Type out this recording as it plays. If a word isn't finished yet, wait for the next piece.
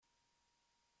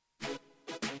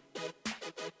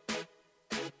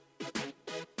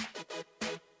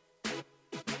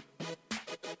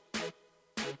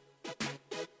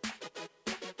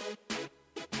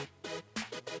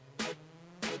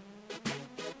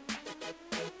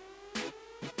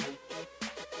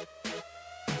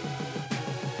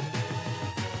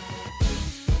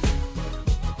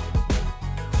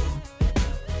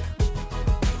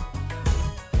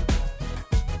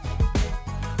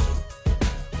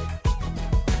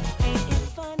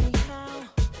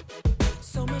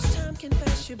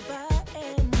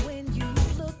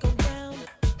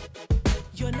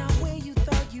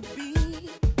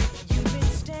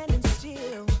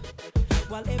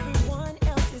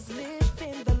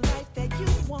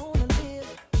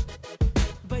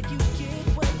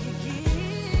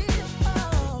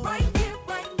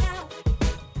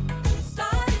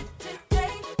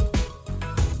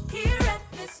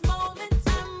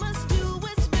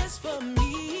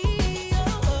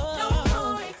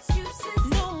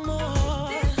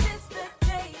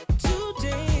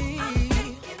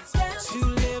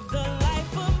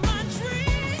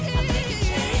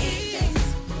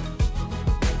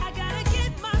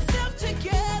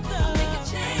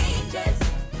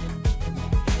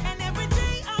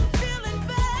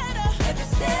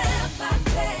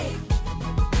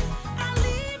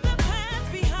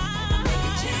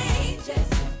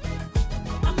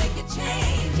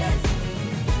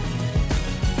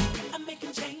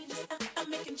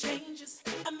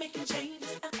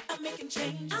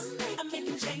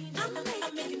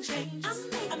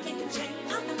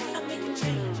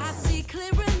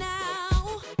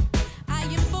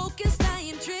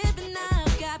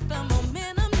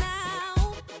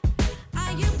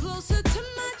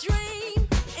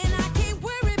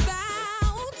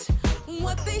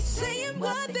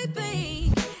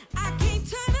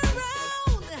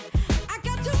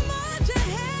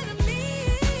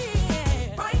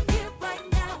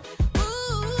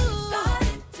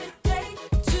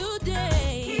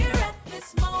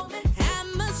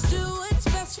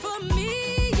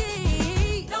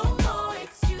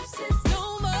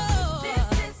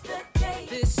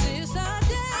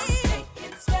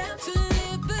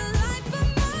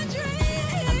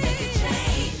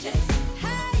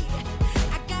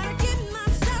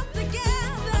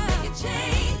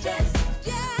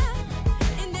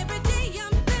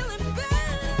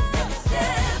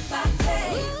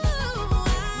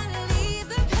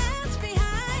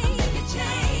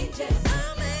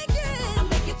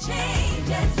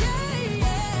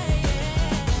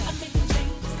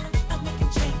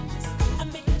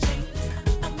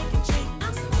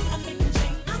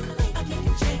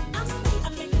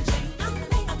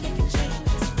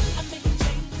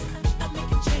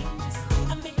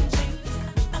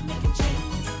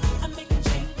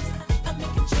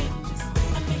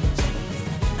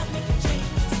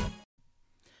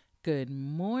Good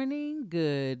morning,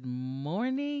 good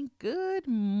morning, good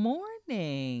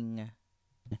morning.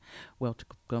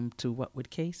 Welcome to What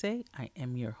Would Kay Say? I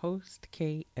am your host,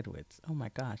 Kay Edwards. Oh my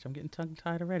gosh, I'm getting tongue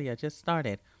tied already. I just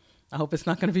started. I hope it's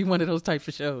not going to be one of those type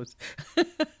of shows.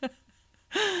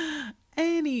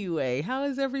 Anyway, how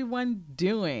is everyone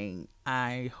doing?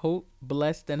 I hope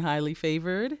blessed and highly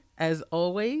favored as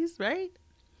always, right?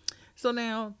 So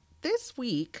now this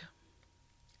week,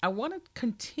 I want to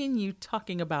continue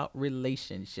talking about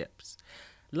relationships.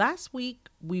 Last week,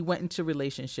 we went into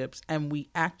relationships and we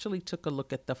actually took a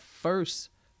look at the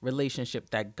first relationship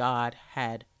that God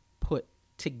had put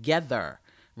together,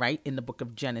 right, in the book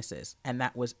of Genesis. And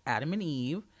that was Adam and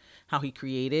Eve, how he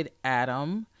created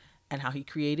Adam and how he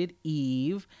created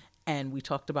Eve. And we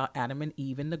talked about Adam and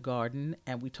Eve in the garden,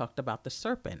 and we talked about the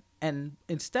serpent. And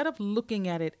instead of looking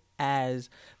at it as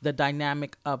the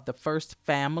dynamic of the first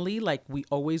family, like we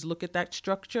always look at that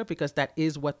structure because that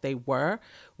is what they were,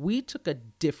 we took a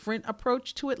different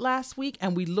approach to it last week,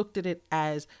 and we looked at it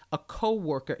as a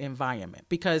co-worker environment.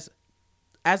 Because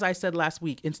as I said last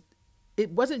week,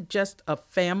 it wasn't just a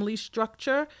family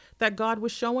structure that God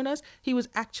was showing us. He was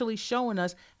actually showing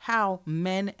us how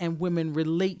men and women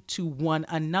relate to one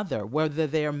another, whether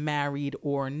they're married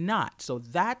or not. So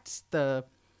that's the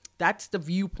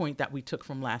viewpoint that we took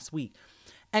from last week.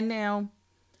 And now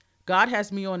God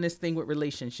has me on this thing with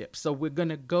relationships. So we're going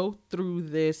to go through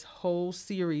this whole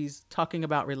series talking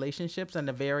about relationships and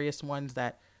the various ones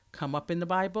that come up in the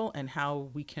Bible and how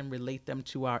we can relate them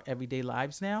to our everyday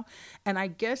lives now. And I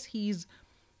guess he's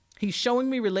showing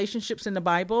me relationships in the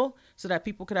Bible so that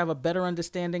people could have a better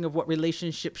understanding of what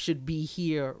relationships should be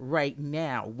here right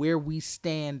now, where we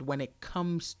stand when it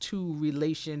comes to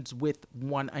relations with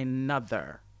one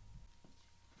another.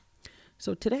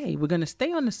 So today we're going to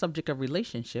stay on the subject of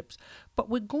relationships, but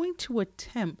we're going to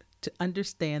attempt to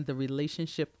understand the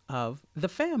relationship of the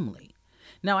family.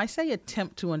 Now, I say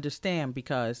attempt to understand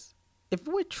because if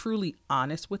we're truly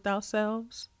honest with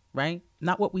ourselves, right?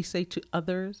 Not what we say to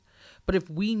others, but if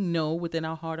we know within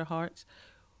our heart of hearts,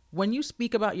 when you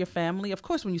speak about your family, of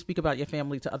course, when you speak about your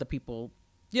family to other people,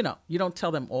 you don't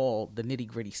tell them all the nitty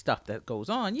gritty stuff that goes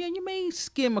on. Yeah, you may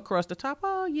skim across the top.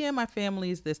 Oh, yeah, my family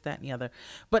is this, that, and the other.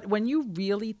 But when you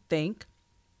really think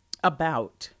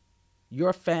about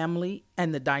your family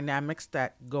and the dynamics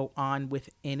that go on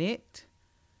within it,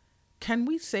 can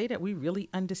we say that we really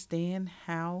understand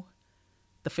how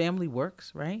the family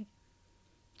works, right?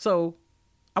 So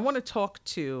I want to talk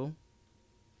to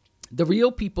the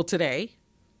real people today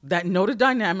that know the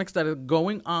dynamics that are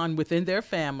going on within their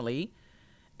family,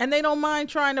 and they don't mind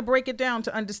trying to break it down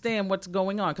to understand what's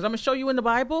going on. Because I'm going to show you in the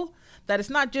Bible that it's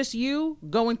not just you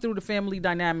going through the family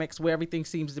dynamics where everything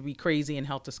seems to be crazy and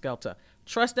helter-skelter.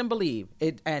 Trust and believe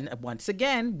it. And once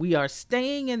again, we are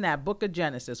staying in that book of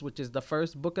Genesis, which is the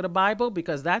first book of the Bible,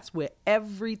 because that's where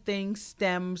everything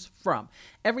stems from.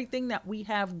 Everything that we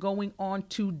have going on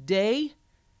today,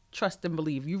 trust and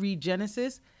believe. You read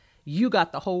Genesis, you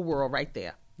got the whole world right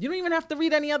there. You don't even have to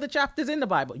read any other chapters in the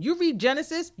Bible. You read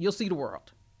Genesis, you'll see the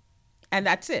world. And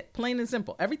that's it, plain and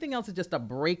simple. Everything else is just a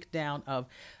breakdown of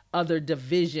other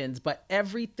divisions, but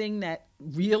everything that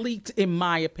really, in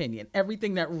my opinion,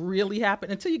 everything that really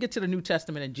happened until you get to the New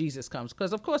Testament and Jesus comes.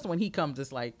 Because, of course, when he comes,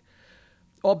 it's like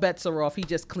all bets are off. He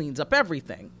just cleans up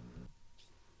everything.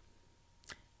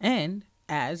 And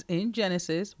as in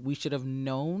Genesis, we should have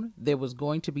known there was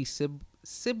going to be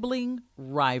sibling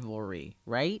rivalry,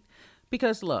 right?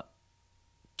 Because, look,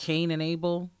 Cain and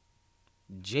Abel,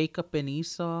 Jacob and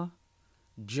Esau,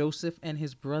 Joseph and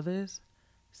his brothers,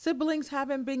 siblings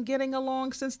haven't been getting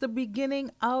along since the beginning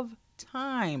of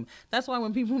time. That's why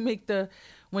when people make the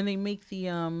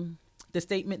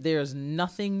statement, there's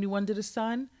nothing new under the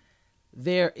sun,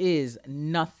 there is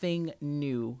nothing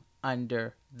new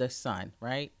under the sun,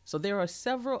 right? So there are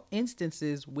several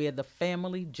instances where the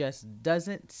family just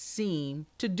doesn't seem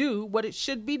to do what it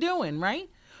should be doing, right?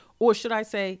 Or should I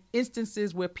say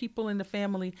instances where people in the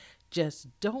family just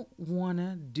don't want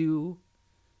to do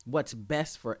what's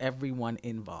best for everyone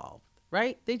involved,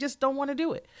 right? They just don't want to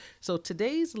do it. So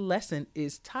today's lesson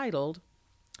is titled,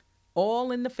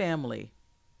 All in the Family.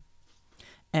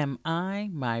 Am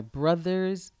I my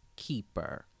brother's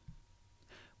keeper?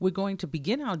 We're going to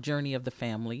begin our journey of the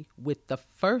family with the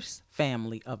first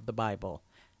family of the Bible,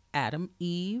 Adam,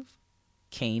 Eve,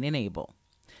 Cain, and Abel.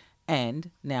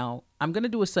 And now I'm going to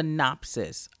do a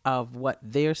synopsis of what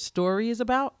their story is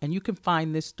about. And you can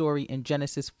find this story in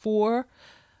Genesis 4,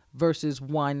 verses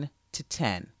 1 to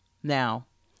 10. Now,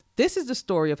 this is the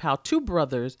story of how two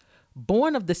brothers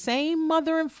born of the same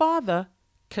mother and father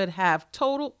could have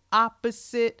total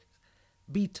opposites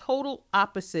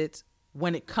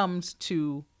when it comes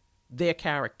to their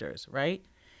characters, right?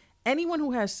 Anyone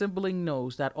who has sibling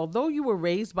knows that although you were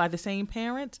raised by the same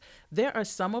parents, there are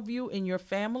some of you in your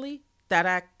family that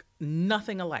act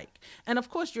nothing alike. And of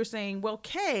course, you're saying, well,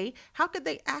 Kay, how could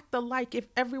they act alike if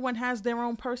everyone has their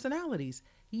own personalities?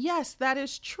 Yes, that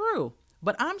is true.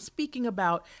 But I'm speaking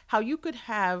about how you could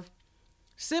have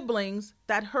siblings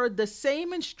that heard the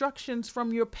same instructions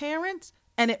from your parents,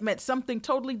 and it meant something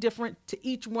totally different to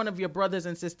each one of your brothers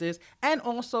and sisters, and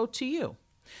also to you.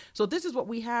 So this is what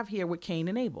we have here with Cain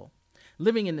and Abel.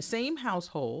 Living in the same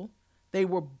household, they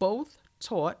were both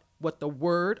taught what the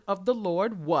word of the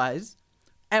Lord was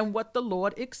and what the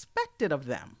Lord expected of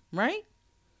them, right?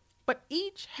 But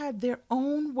each had their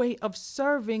own way of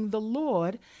serving the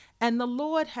Lord, and the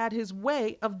Lord had his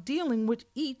way of dealing with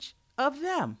each of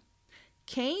them.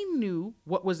 Cain knew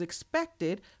what was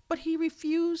expected, but he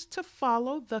refused to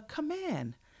follow the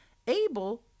command.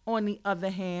 Abel, on the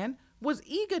other hand, was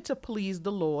eager to please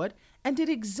the Lord and did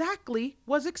exactly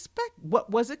what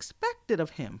was expected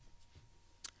of him.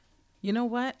 You know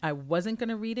what? I wasn't going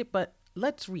to read it, but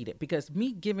let's read it, because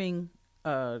me giving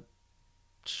a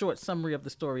short summary of the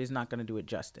story is not going to do it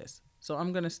justice. So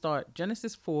I'm going to start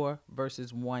Genesis 4,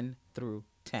 verses 1 through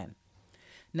 10.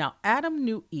 Now Adam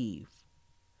knew Eve,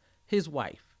 his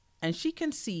wife, and she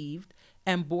conceived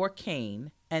and bore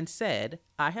Cain and said,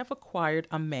 I have acquired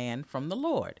a man from the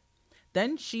Lord.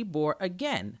 Then she bore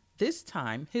again, this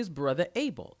time his brother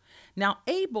Abel. Now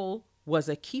Abel was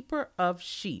a keeper of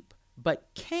sheep, but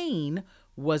Cain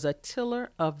was a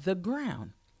tiller of the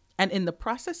ground. And in the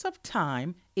process of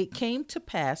time, it came to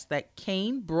pass that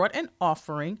Cain brought an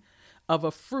offering of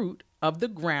a fruit of the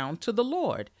ground to the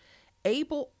Lord.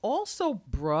 Abel also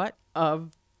brought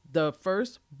of the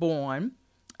firstborn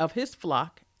of his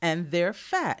flock and their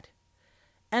fat.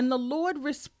 And the Lord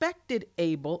respected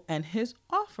Abel and his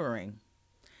offering,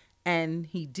 and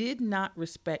he did not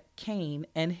respect Cain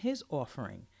and his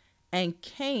offering. And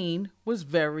Cain was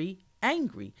very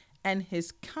angry, and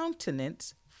his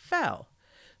countenance fell.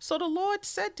 So the Lord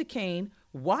said to Cain,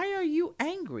 why are you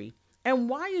angry? And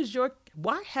why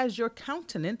has your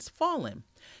countenance fallen?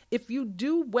 If you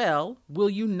do well, will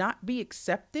you not be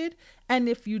accepted? And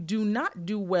if you do not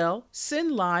do well,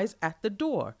 sin lies at the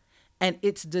door, and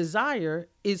its desire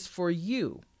is for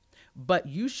you, but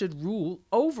you should rule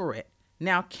over it.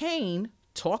 Now Cain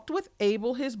talked with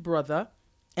Abel his brother,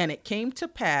 and it came to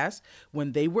pass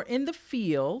when they were in the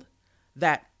field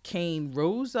that Cain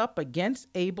rose up against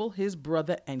Abel his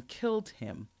brother and killed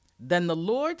him. Then the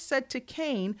Lord said to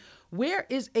Cain, where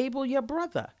is Abel your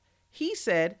brother? He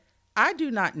said, I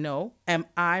do not know. Am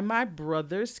I my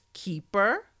brother's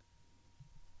keeper?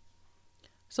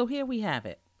 So here we have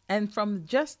it. And from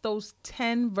just those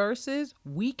 10 verses,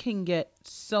 we can get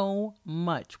so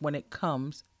much when it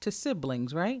comes to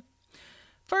siblings, right?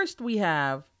 First, we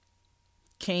have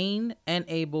Cain and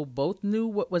Abel both knew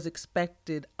what was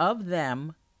expected of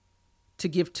them to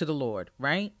give to the Lord,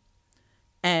 right?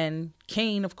 And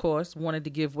Cain, of course, wanted to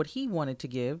give what he wanted to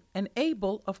give. And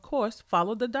Abel, of course,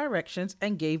 followed the directions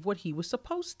and gave what he was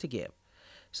supposed to give.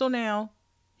 So now,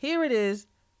 here it is.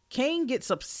 Cain gets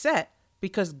upset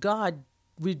because God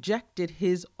rejected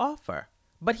his offer.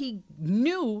 But he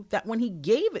knew that when he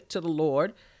gave it to the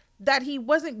Lord, that he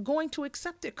wasn't going to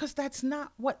accept it, because that's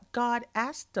not what God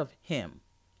asked of him,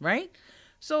 right?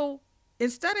 So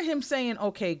instead of him saying,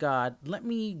 okay, God, let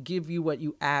me give you what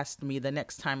you asked me the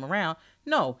next time around,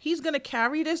 no, he's going to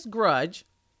carry this grudge,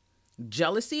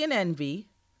 jealousy and envy,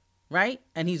 right?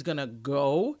 And he's going to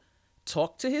go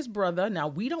talk to his brother. Now,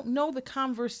 we don't know the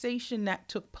conversation that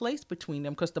took place between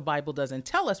them, because the Bible doesn't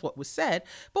tell us what was said,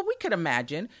 but we could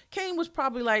imagine Cain was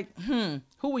probably like, who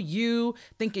are you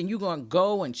thinking you're going to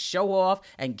go and show off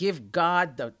and give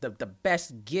God the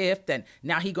best gift? And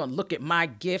now he going to look at my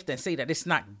gift and say that it's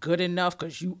not good enough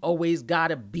because you always got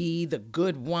to be the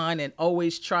good one and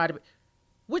always try to be,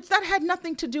 which that had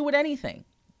nothing to do with anything.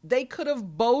 They could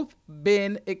have both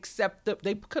been acceptable.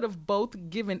 They could have both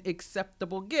given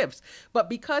acceptable gifts. But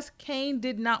because Cain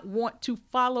did not want to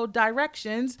follow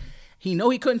directions, he knew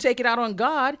he couldn't take it out on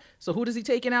God. So who does he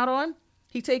take it out on?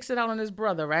 He takes it out on his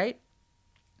brother, right?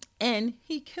 And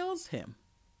he kills him,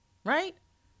 right?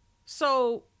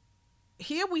 So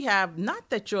here we have,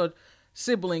 not that your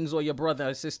siblings or your brother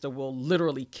or sister will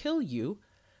literally kill you,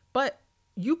 but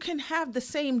you can have the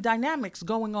same dynamics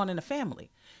going on in a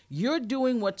family. You're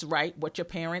doing what's right, what your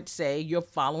parents say, you're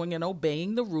following and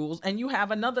obeying the rules, and you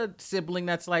have another sibling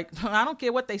that's like, I don't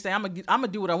care what they say, I'm gonna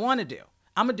do what I want to do.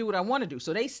 I'm gonna do what I want to do.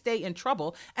 So they stay in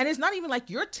trouble, and it's not even like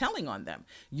you're telling on them.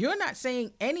 You're not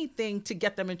saying anything to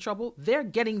get them in trouble. They're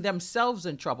getting themselves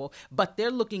in trouble, but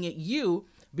they're looking at you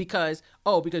because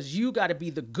you got to be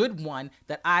the good one,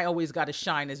 that I always got to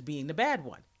shine as being the bad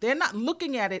one. They're not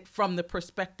looking at it from the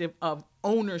perspective of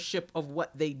ownership of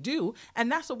what they do.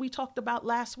 And that's what we talked about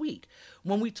last week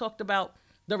when we talked about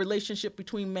the relationship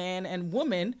between man and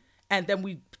woman. And then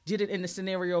we did it in the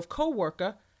scenario of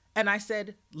coworker. And I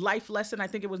said, life lesson, I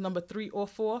think it was number 3 or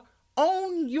 4,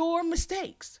 own your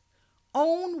mistakes.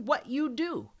 Own what you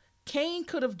do. Cain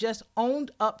could have just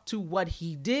owned up to what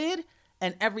he did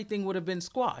and everything would have been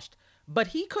squashed. But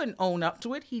he couldn't own up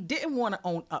to it. He didn't want to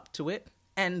own up to it.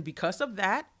 And because of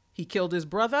that, he killed his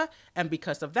brother. And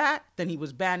because of that, then he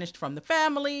was banished from the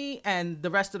family. And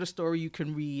the rest of the story you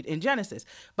can read in Genesis.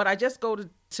 But I just go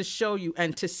to show you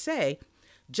and to say,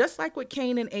 just like with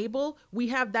Cain and Abel, we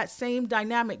have that same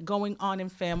dynamic going on in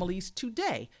families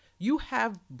today. You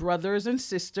have brothers and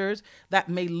sisters that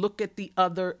may look at the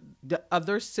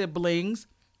other siblings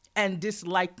and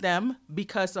dislike them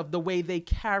because of the way they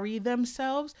carry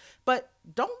themselves. But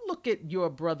don't look at your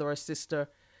brother or sister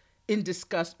in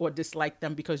disgust or dislike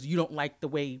them because you don't like the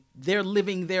way they're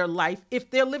living their life.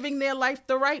 If they're living their life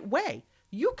the right way,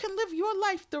 you can live your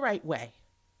life the right way,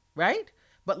 right?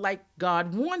 But like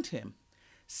God warned him,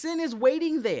 sin is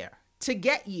waiting there to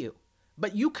get you,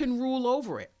 but you can rule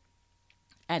over it.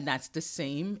 And that's the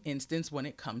same instance when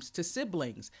it comes to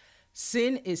siblings.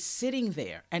 Sin is sitting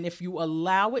there. And if you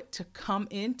allow it to come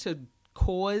in to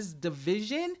cause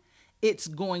division, it's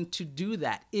going to do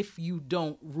that if you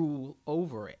don't rule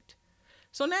over it.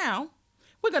 So now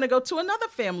we're going to go to another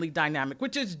family dynamic,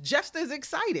 which is just as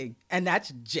exciting. And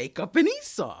that's Jacob and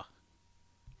Esau.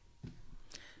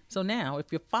 So now, if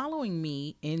you're following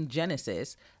me in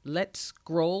Genesis, let's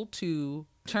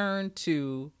turn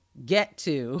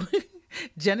to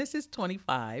Genesis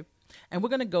 25, and we're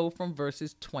going to go from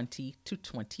verses 20 to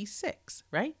 26,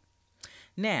 right?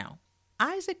 Now,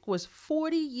 Isaac was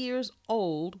 40 years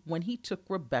old when he took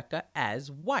Rebekah as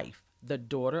wife, the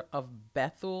daughter of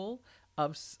Bethuel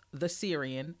of the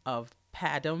Syrian of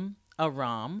Paddan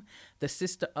Aram, the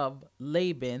sister of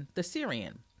Laban the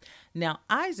Syrian. Now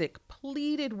Isaac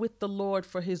pleaded with the Lord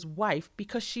for his wife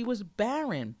because she was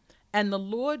barren, and the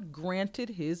Lord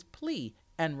granted his plea,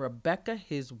 and Rebekah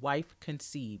his wife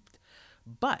conceived.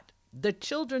 But the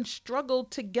children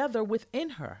struggled together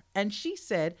within her, and she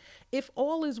said, "If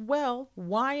all is well,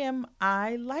 why am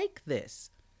I like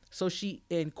this?" So she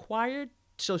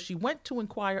went to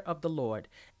inquire of the Lord,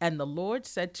 and the Lord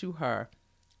said to her,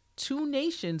 "Two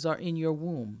nations are in your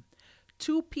womb.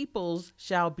 2 peoples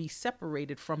shall be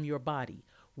separated from your body.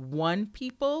 1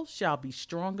 people shall be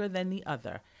stronger than the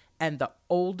other, and the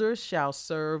older shall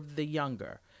serve the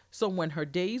younger." So when her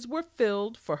days were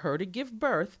filled for her to give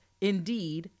birth,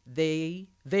 indeed,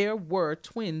 there were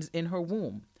twins in her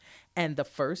womb. And the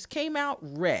first came out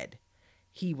red.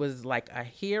 He was like a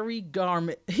hairy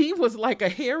garment. He was like a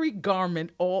hairy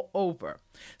garment all over.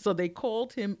 So they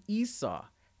called him Esau.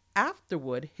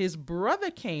 Afterward, his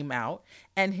brother came out,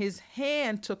 and his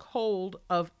hand took hold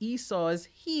of Esau's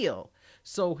heel.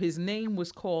 So his name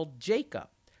was called Jacob.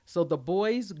 So the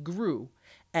boys grew,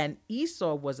 and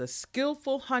Esau was a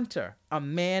skillful hunter, a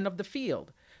man of the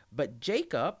field. But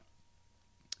Jacob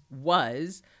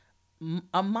was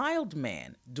a mild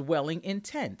man, dwelling in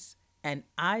tents. And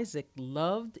Isaac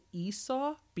loved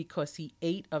Esau because he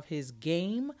ate of his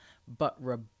game, but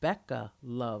Rebekah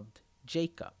loved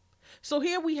Jacob. So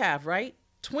here we have, right,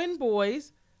 twin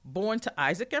boys born to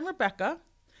Isaac and Rebekah.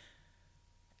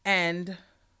 And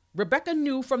Rebekah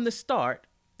knew from the start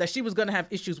that she was going to have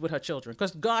issues with her children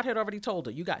because God had already told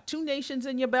her, you got 2 nations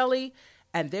in your belly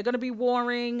and they're going to be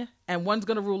warring and one's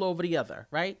going to rule over the other,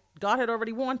 right? God had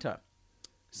already warned her.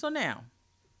 So now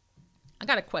I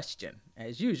got a question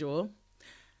as usual.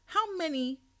 How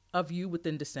many of you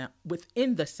within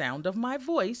the sound of my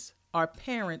voice are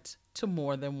parents to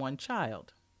more than 1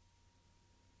 child?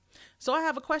 So I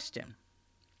have a question.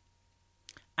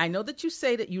 I know that you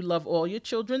say that you love all your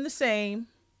children the same,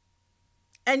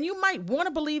 and you might want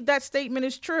to believe that statement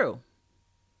is true.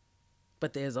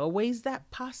 But there's always that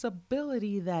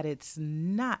possibility that it's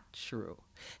not true.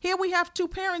 Here we have 2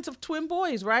 parents of twin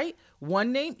boys, right?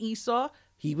 One named Esau,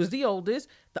 he was the oldest.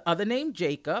 The other named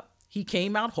Jacob, he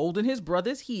came out holding his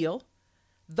brother's heel.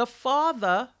 The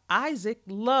father, Isaac,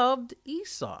 loved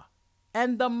Esau.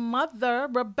 And the mother,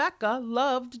 Rebekah,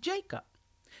 loved Jacob.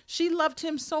 She loved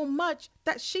him so much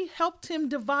that she helped him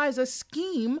devise a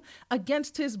scheme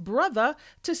against his brother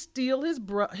to steal his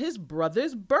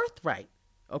brother's birthright.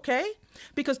 Okay?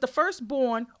 Because the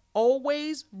firstborn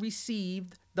always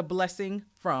received the blessing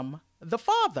from the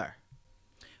father.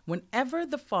 Whenever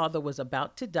the father was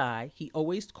about to die, he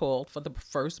always called for the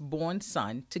firstborn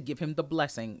son to give him the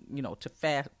blessing, to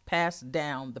pass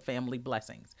down the family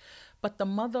blessings. But the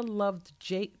mother loved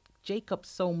Jacob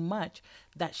so much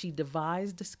that she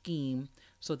devised a scheme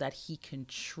so that he can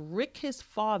trick his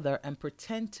father and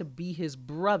pretend to be his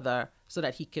brother so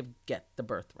that he could get the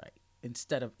birthright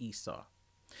instead of Esau.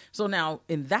 So now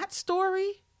in that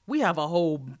story, we have a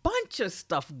whole bunch of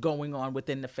stuff going on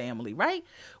within the family, right?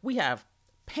 We have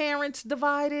parents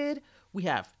divided. We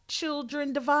have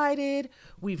children divided.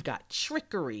 We've got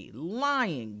trickery,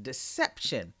 lying,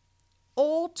 deception,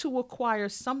 all to acquire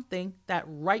something that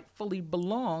rightfully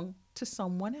belonged to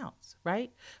someone else,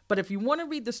 right? But if you want to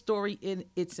read the story in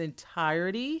its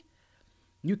entirety,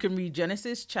 you can read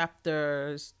Genesis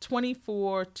chapters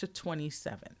 24 to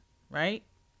 27, right?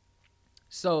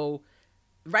 So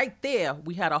right there,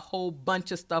 we had a whole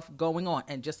bunch of stuff going on.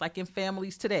 And just like in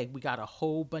families today, we got a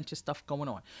whole bunch of stuff going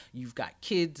on. You've got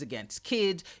kids against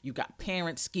kids. You've got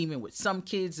parents scheming with some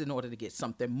kids in order to get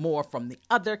something more from the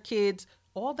other kids.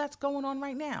 All that's going on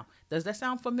right now. Does that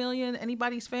sound familiar in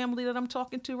anybody's family that I'm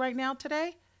talking to right now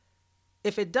today?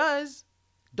 If it does,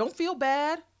 don't feel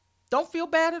bad. Don't feel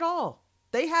bad at all.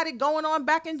 They had it going on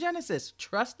back in Genesis.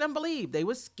 Trust and believe. They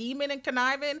was scheming and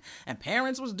conniving, and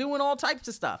parents was doing all types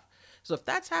of stuff. So if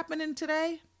that's happening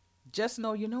today, just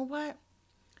know, you know what?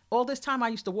 All this time I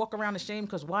used to walk around ashamed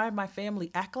because why my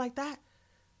family act like that?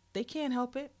 They can't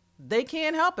help it. They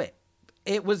can't help it.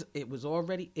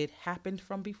 It happened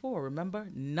from before. Remember,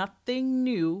 nothing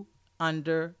new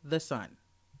under the sun.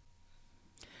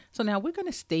 So now we're going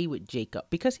to stay with Jacob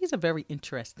because he's a very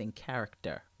interesting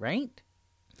character, right?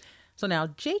 So now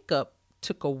Jacob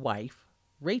took a wife,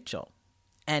 Rachel.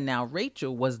 And now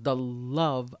Rachel was the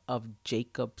love of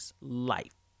Jacob's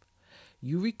life.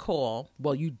 You recall,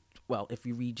 if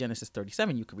you read Genesis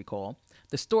 37, you can recall,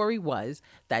 the story was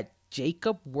that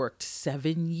Jacob worked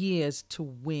 7 years to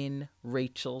win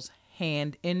Rachel's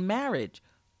hand in marriage,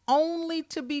 only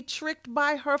to be tricked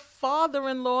by her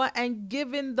father-in-law and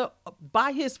given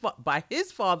by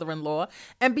his father-in-law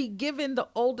and be given the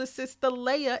older sister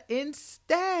Leah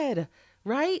instead.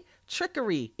 Right?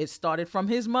 Trickery. It started from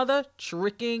his mother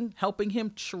helping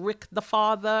him trick the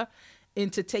father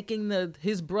into taking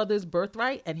his brother's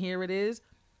birthright. And here it is.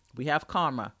 We have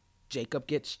karma. Jacob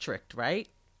gets tricked, right?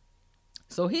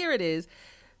 So here it is.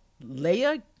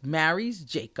 Leah marries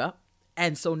Jacob.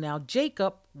 And so now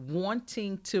Jacob,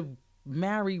 wanting to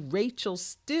marry Rachel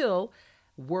still,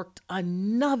 worked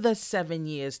another 7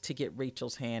 years to get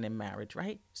Rachel's hand in marriage,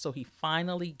 right? So he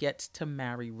finally gets to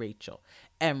marry Rachel.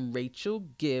 And Rachel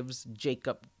gives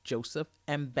Jacob Joseph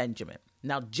and Benjamin.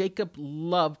 Now, Jacob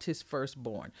loved his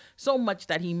firstborn so much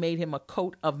that he made him a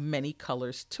coat of many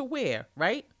colors to wear,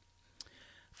 right?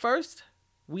 First,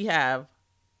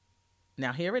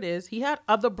 now here it is. He had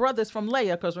other brothers from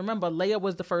Leah, because remember, Leah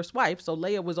was the first wife. So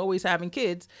Leah was always having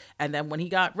kids. And then when he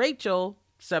got Rachel,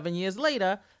 7 years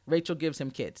later, Rachel gives him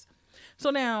kids.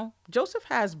 So now Joseph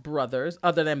has brothers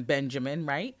other than Benjamin,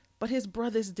 right? But his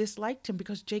brothers disliked him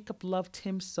because Jacob loved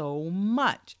him so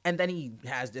much. And then he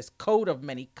has this coat of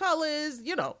many colors,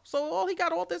 so he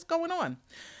got all this going on.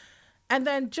 And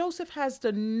then Joseph has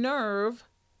the nerve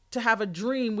to have a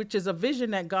dream, which is a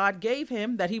vision that God gave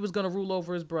him, that he was going to rule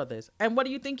over his brothers. And what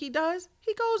do you think he does?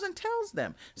 He goes and tells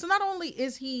them. So not only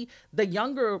is he the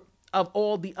younger of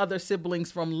all the other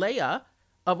siblings from Leah,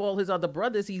 of all his other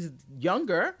brothers, he's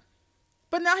younger.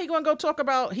 But now he's going to go talk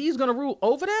about he's going to rule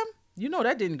over them?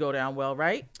 That didn't go down well,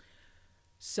 right?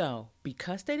 So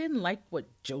because they didn't like what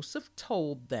Joseph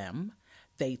told them,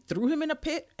 they threw him in a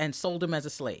pit and sold him as a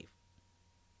slave,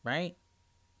 right?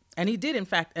 And he did, in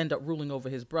fact, end up ruling over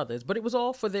his brothers, but it was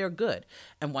all for their good.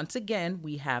 And once again,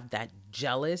 we have that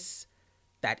jealous,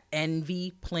 that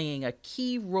envy playing a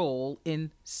key role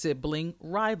in sibling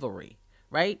rivalry.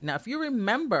 Right? Now, if you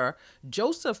remember,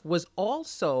 Joseph was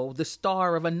also the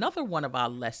star of another one of our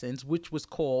lessons, which was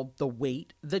called The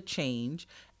Weight, the Change,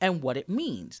 and What It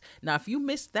Means. Now, if you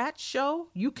missed that show,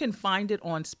 you can find it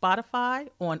on Spotify,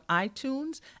 on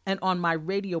iTunes, and on my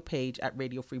radio page at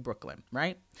Radio Free Brooklyn,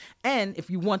 right? And if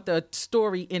you want the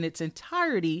story in its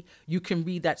entirety, you can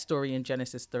read that story in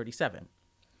Genesis 37.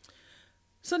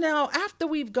 So now, after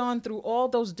we've gone through all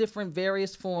those different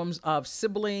various forms of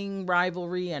sibling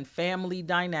rivalry and family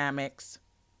dynamics,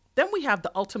 then we have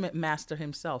the ultimate master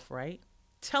himself, right?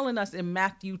 Telling us in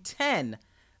Matthew 10,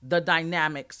 the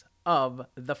dynamics of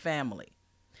the family.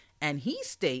 And he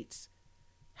states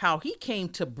how he came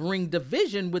to bring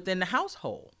division within the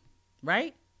household,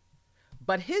 right?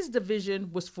 But his division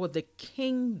was for the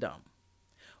kingdom.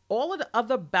 All of the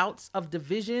other bouts of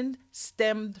division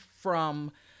stemmed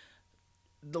from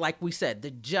like we said,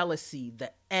 the jealousy,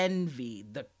 the envy,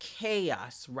 the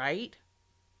chaos, right?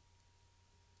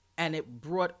 And it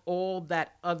brought all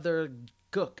that other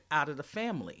gook out of the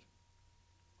family.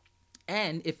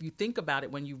 And if you think about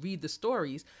it, when you read the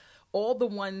stories, all the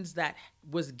ones that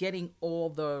was getting all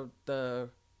the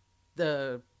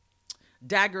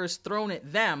daggers thrown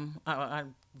at them, I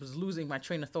was losing my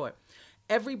train of thought.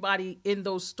 Everybody in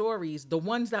those stories, the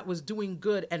ones that was doing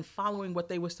good and following what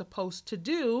they were supposed to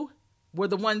do, were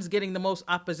the ones getting the most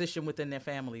opposition within their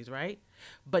families, right?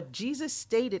 But Jesus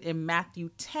stated in Matthew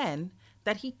 10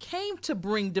 that he came to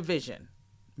bring division.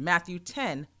 Matthew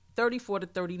 10, 34 to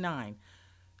 39.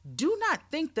 Do not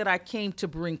think that I came to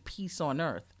bring peace on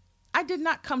earth. I did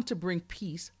not come to bring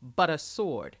peace, but a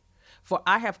sword. For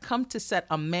I have come to set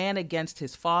a man against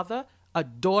his father, a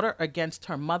daughter against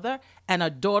her mother, and a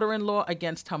daughter-in-law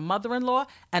against her mother-in-law,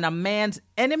 and a man's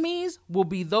enemies will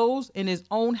be those in his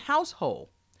own household.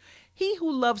 He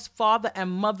who loves father and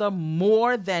mother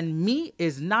more than me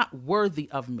is not worthy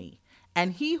of me.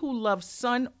 And he who loves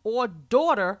son or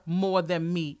daughter more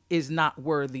than me is not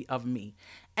worthy of me.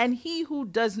 And he who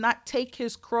does not take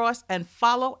his cross and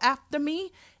follow after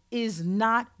me is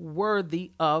not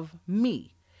worthy of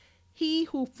me. He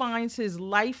who finds his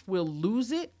life will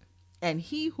lose it, and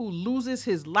he who loses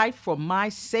his life for my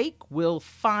sake will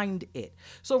find it.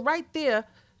 So right there,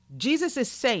 Jesus is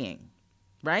saying,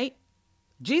 right?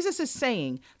 Jesus is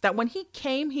saying that when he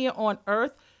came here on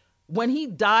earth, when he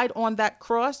died on that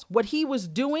cross, what he was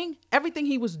doing, everything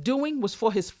he was doing was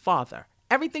for his Father.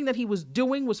 Everything that he was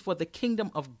doing was for the kingdom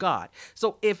of God.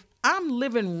 So if I'm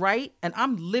living right and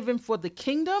I'm living for the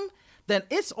kingdom, then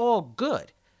it's all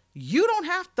good. You don't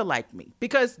have to like me,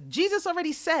 because Jesus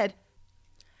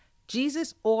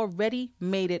already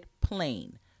made it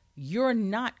plain. You're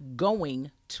not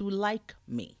going to like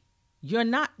me. You're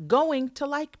not going to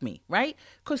like me, right?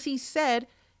 Because he said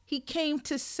he came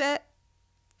to set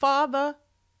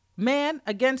man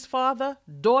against father,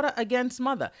 daughter against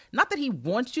mother. Not that he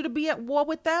wants you to be at war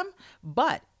with them,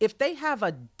 but if they have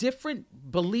a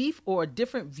different belief or a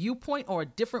different viewpoint or a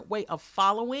different way of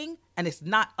following, and it's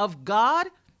not of God,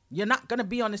 you're not going to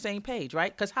be on the same page,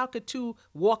 right? Because how could two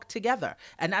walk together?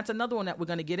 And that's another one that we're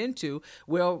going to get into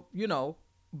where,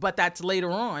 but that's later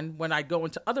on when I go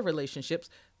into other relationships.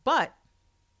 But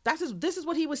this is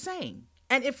what he was saying.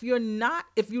 And if you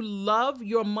love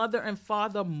your mother and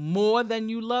father more than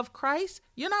you love Christ,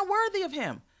 you're not worthy of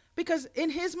him. Because in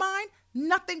his mind,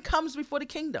 nothing comes before the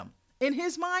kingdom. In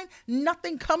his mind,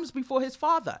 nothing comes before his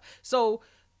Father. So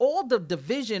all the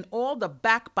division, all the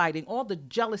backbiting, all the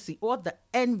jealousy, all the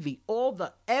envy, all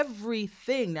the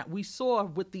everything that we saw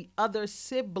with the other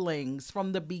siblings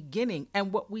from the beginning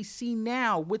and what we see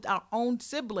now with our own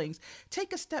siblings,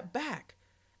 take a step back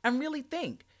and really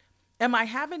think. Am I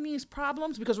having these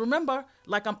problems? Because remember,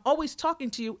 like I'm always talking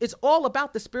to you, it's all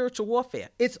about the spiritual warfare.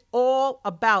 It's all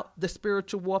about the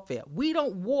spiritual warfare. We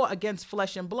don't war against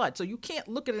flesh and blood. So you can't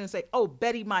look at it and say, oh,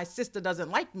 Betty, my sister,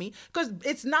 doesn't like me, because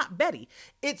it's not Betty.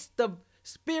 It's the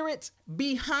spirits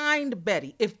behind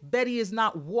Betty. If Betty is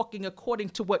not walking according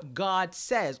to what God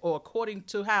says or according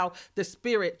to how the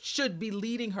Spirit should be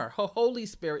leading her Holy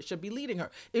Spirit should be leading her.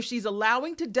 If she's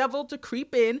allowing the devil to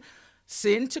creep in,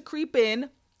 sin to creep in,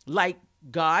 like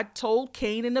God told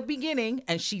Cain in the beginning,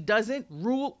 and she doesn't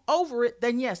rule over it,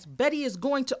 then yes, Betty is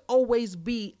going to always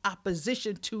be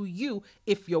opposition to you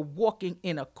if you're walking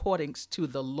in accordance to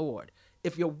the Lord.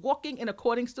 If you're walking in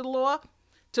accordance to the law,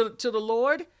 to the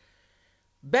Lord,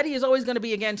 Betty is always going to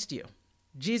be against you.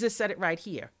 Jesus said it right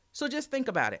here. So just think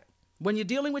about it. When you're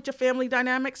dealing with your family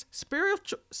dynamics,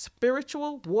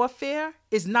 spiritual warfare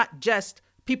is not just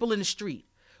people in the street,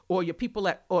 or the people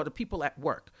at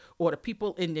work, or the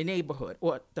people in the neighborhood,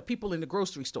 or the people in the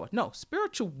grocery store. No,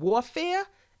 spiritual warfare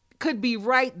could be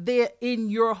right there in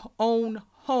your own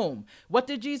home. What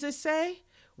did Jesus say?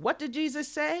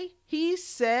 He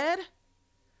said,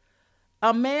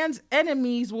 a man's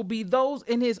enemies will be those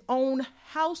in his own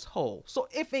household. So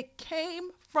if it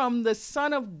came from the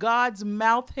Son of God's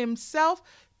mouth himself,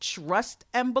 trust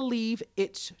and believe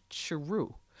it's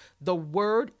true. The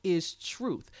word is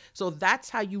truth. So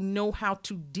that's how you know how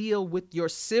to deal with your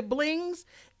siblings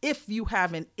if you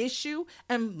have an issue.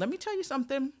 And let me tell you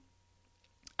something.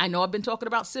 I know I've been talking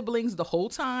about siblings the whole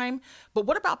time, but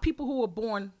what about people who are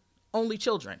born only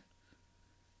children?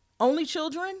 Only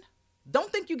children?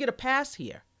 Don't think you get a pass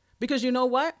here, because you know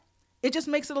what? It just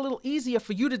makes it a little easier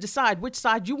for you to decide which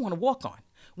side you want to walk on.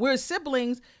 Whereas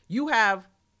siblings, you have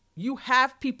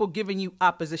people giving you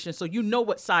opposition, so you know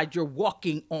what side you're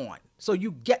walking on. So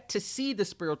you get to see the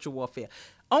spiritual warfare.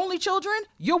 Only children,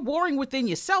 you're warring within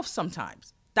yourself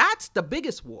sometimes. That's the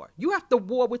biggest war. You have to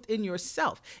war within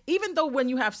yourself. Even though when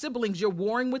you have siblings, you're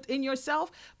warring within yourself,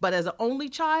 but as an only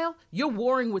child, you're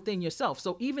warring within yourself.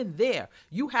 So even there,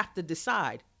 you have to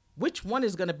decide which one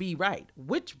is going to be right.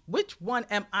 Which one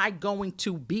am I going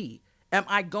to be? Am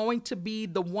I going to be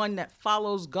the one that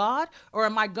follows God, or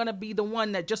am I going to be the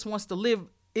one that just wants to live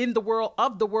in the world,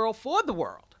 of the world, for the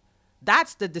world?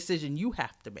 That's the decision you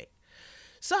have to make.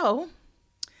 So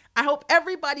I hope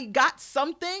everybody got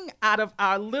something out of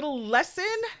our little lesson,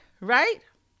 right?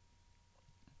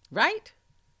 Right?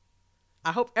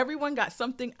 I hope everyone got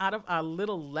something out of our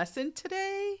little lesson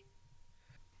today.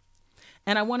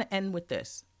 And I want to end with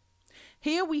this.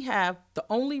 Here we have the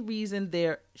only reason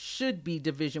there should be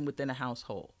division within a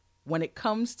household when it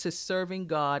comes to serving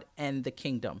God and the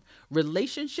kingdom.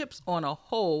 Relationships on a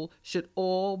whole should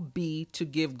all be to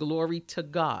give glory to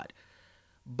God.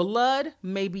 Blood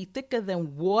may be thicker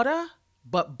than water,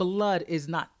 but blood is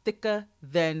not thicker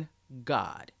than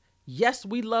God. Yes,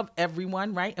 we love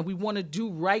everyone, right? And we want to do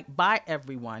right by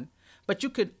everyone, but you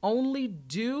can only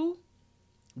do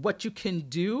what you can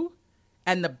do,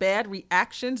 and the bad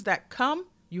reactions that come,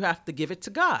 you have to give it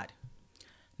to God.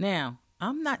 Now,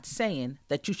 I'm not saying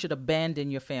that you should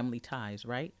abandon your family ties,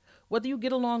 right? Whether you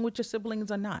get along with your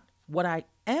siblings or not. What I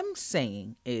am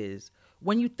saying is,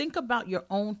 when you think about your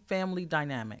own family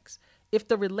dynamics, if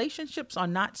the relationships are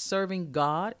not serving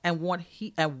God and what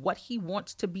he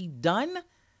wants to be done,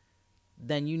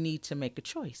 then you need to make a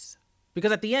choice.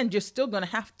 Because at the end, you're still going to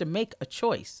have to make a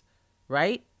choice,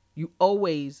 right? You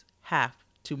always have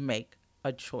to make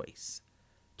a choice.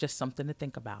 Just something to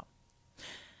think about.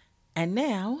 And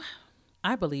now,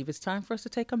 I believe it's time for us to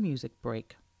take a music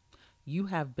break. You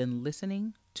have been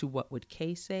listening to What Would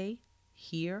Kay Say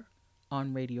here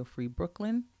on Radio Free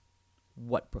Brooklyn,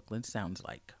 what Brooklyn sounds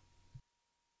like.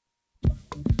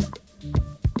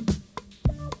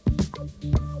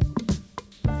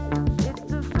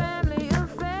 It's a family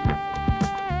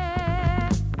affair.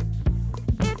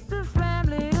 It's a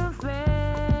family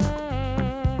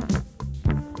affair.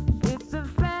 It's a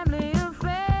family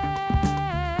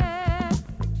affair.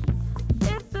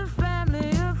 It's a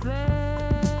family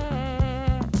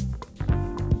affair.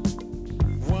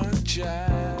 One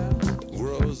child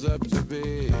grows up to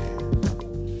be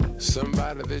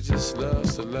somebody that just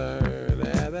loves to learn,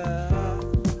 and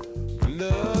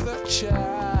another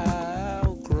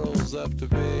child grows up to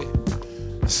be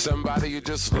somebody you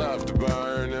just love to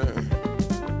burn.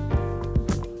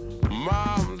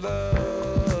 Mom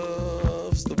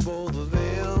loves the both of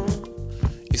them.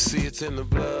 You see, it's in the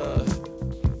blood.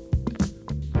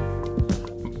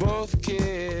 Both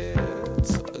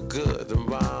kids are good to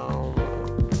mom.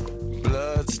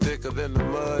 Blood's thicker than the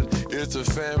mud. It's a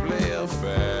family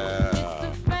affair. It's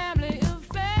a family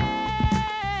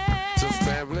affair. It's a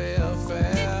family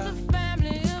affair. It's a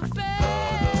family affair.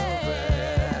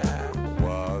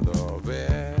 What of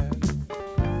it?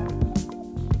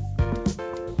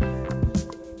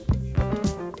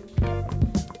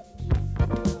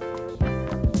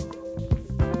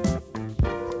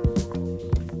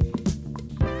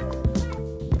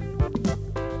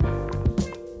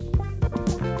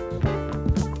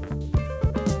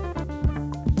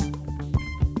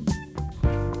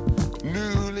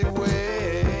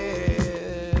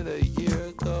 Newlywed a year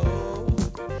ago,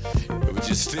 but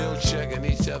you're still checking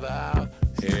each other out.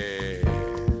 Hey,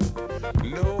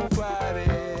 nobody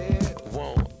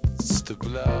wants to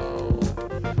blow.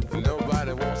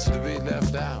 Nobody wants to be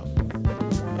left out.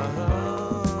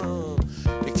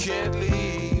 You can't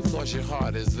leave cause your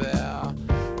heart is there,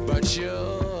 but you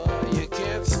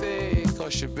can't stay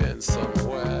cause you've been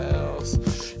somewhere else.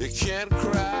 You can't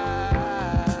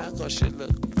cry cause you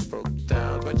look broke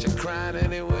down, but you're crying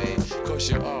anyway cause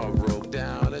you're all broke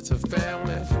down. It's a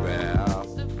family affair.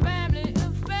 It's a family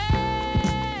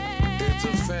affair. It's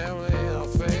a family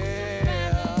affair.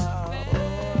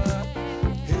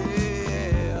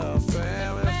 Yeah,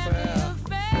 family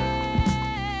affair.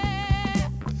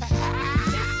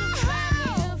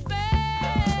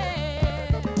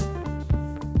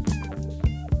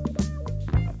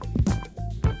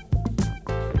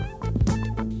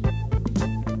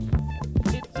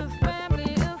 It's a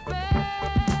family affair.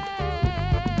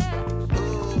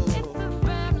 It's a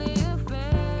family affair.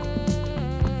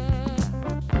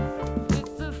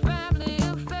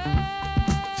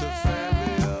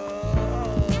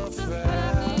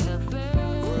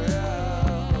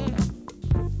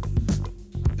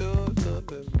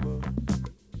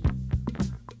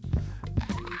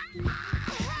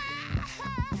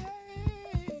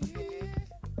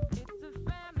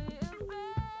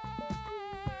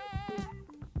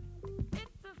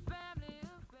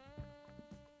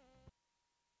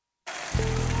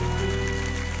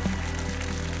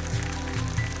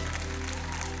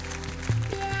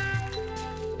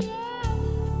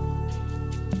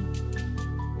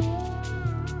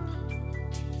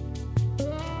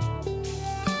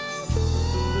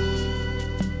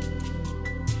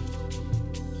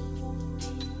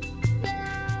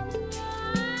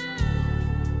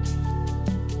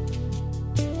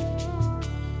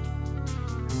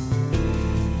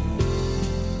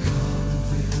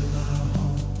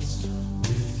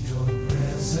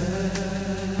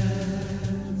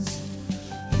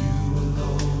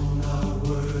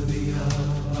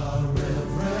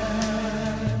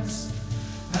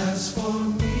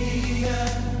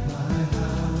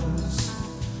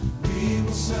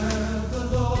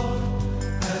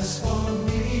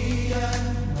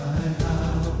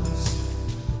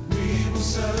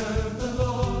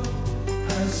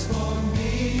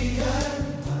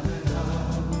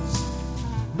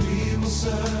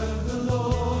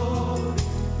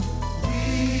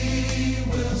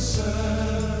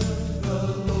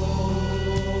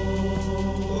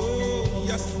 Oh,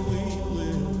 yes, we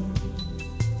will.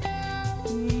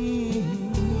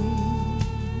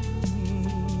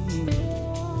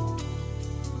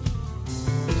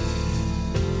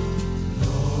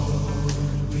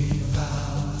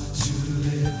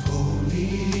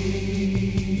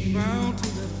 Bound to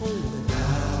the holy.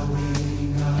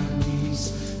 Bowing our knees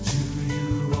to you,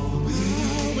 Lord.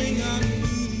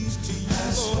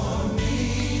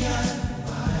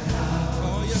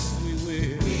 Oh, yes, we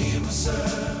will. We will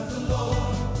serve the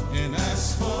Lord. And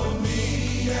as for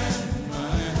me and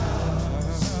my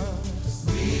house,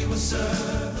 we will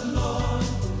serve the Lord.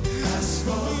 As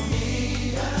for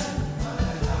me and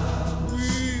my house,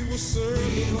 we will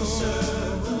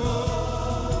serve the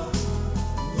Lord.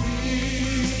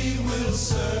 We will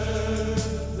serve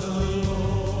the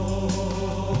Lord.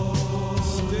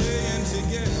 Staying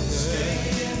together,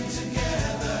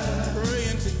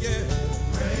 praying together.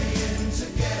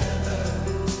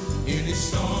 Any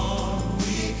storm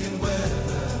we can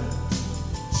weather,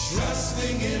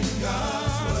 trusting in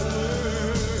God's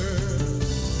word.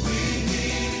 We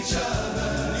need each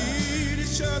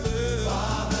other,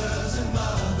 fathers and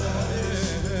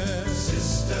mothers,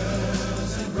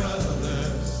 sisters and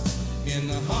brothers, in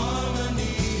the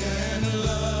harmony and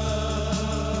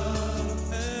love.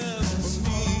 As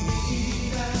for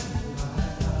me and my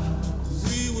house,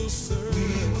 we will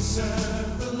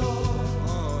serve the Lord.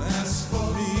 Oh, as for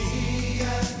me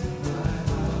and my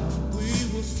house, we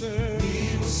will serve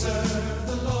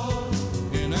the Lord.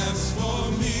 And as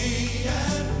for me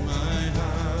and my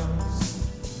house,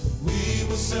 we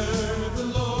will serve the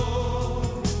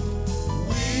Lord.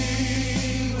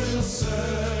 We will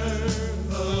serve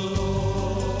the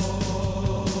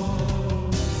Lord.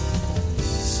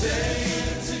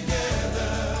 Staying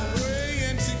together,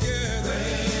 praying together.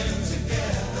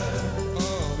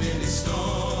 Oh, any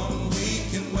storm we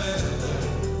can weather,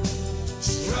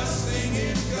 trusting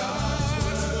in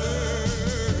God's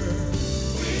word.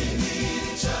 We need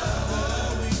each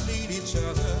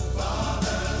other,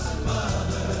 fathers and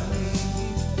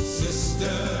mothers,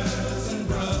 sisters and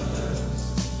brothers,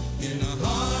 in a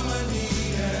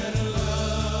harmony and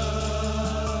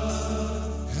love.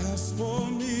 As for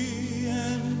me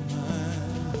and my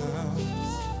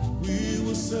house, we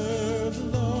will serve the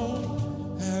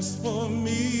Lord. As for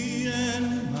me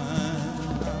and my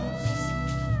house,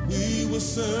 we will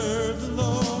serve the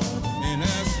Lord. And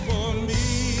as for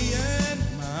me and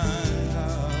my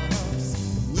house,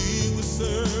 we will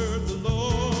serve the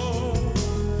Lord.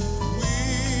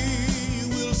 We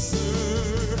will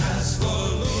serve. As for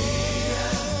me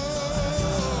and my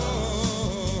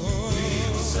house, we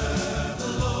will serve the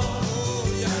Lord. Oh,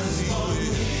 yes, for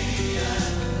me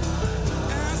and my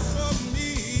house. As for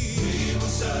me, we will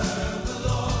serve the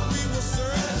Lord. We will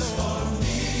serve the Lord.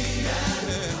 Me and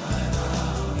my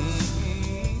house,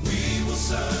 we will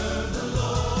serve the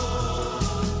Lord.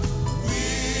 We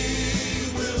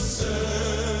will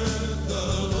serve the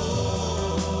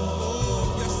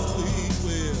Lord. Yes, we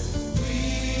will.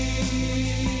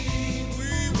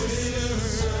 We will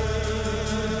serve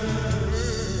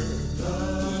the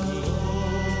Lord.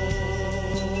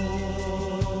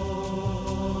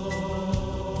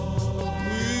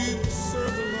 We will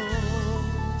serve the Lord.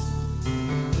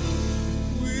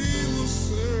 We will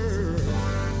serve the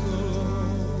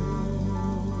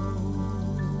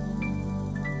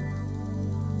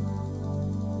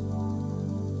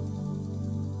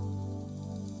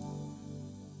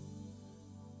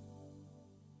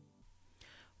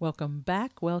Welcome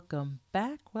back, welcome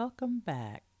back, welcome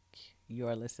back.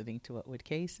 You're listening to What Would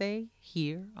Kay Say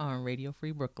here on Radio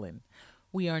Free Brooklyn.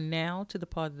 We are now to the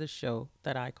part of the show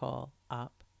that I call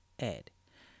Op-Ed.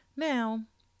 Now,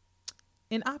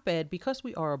 in Op-Ed, because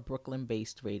we are a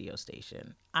Brooklyn-based radio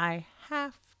station, I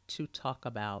have to talk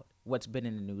about what's been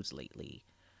in the news lately,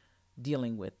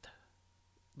 dealing with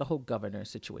the whole governor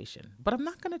situation. But I'm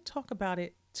not going to talk about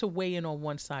it to weigh in on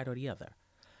one side or the other.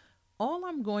 All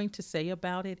I'm going to say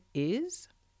about it is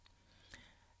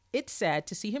it's sad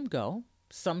to see him go.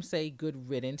 Some say good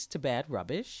riddance to bad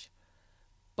rubbish.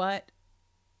 But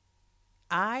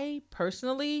I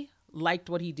personally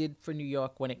liked what he did for New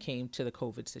York when it came to the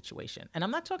COVID situation. And I'm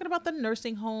not talking about the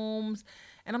nursing homes.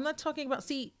 And I'm not talking about,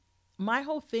 see, my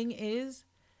whole thing is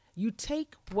You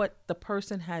take what the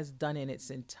person has done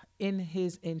in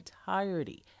his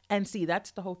entirety. And see,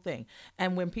 that's the whole thing.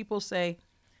 And when people say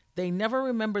they never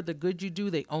remember the good you do,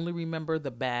 they only remember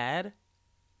the bad.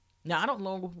 Now, I don't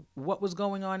know what was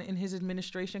going on in his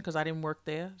administration because I didn't work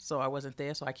there, so I wasn't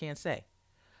there, so I can't say.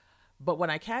 But what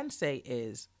I can say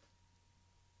is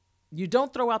you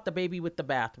don't throw out the baby with the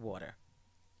bathwater.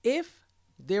 If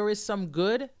there is some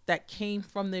good that came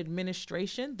from the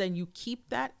administration, then you keep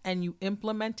that and you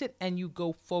implement it and you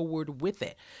go forward with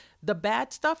it. The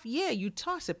bad stuff, yeah, you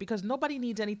toss it because nobody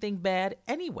needs anything bad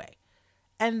anyway.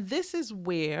 And this is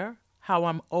where how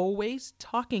I'm always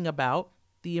talking about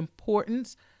the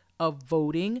importance of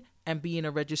voting and being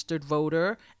a registered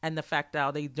voter and the fact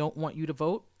that they don't want you to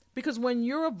vote. Because when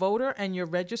you're a voter and you're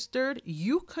registered,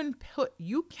 you can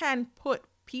put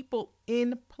people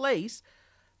in place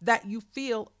that you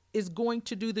feel is going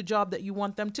to do the job that you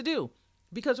want them to do.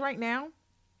 Because right now,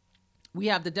 we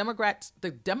have the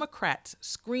Democrats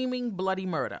screaming bloody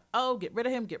murder. Oh, get rid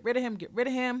of him, get rid of him, get rid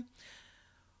of him.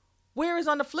 Whereas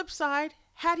on the flip side,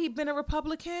 had he been a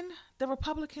Republican, the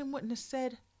Republican wouldn't have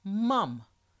said mum.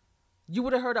 You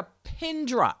would have heard a pin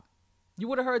drop. You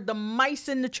would have heard the mice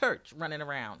in the church running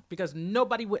around because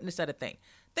nobody wouldn't have said a thing.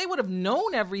 They would have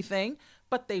known everything,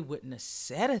 but they wouldn't have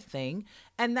said a thing.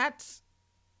 And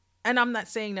I'm not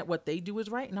saying that what they do is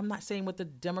right, and I'm not saying what the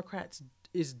Democrats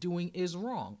is doing is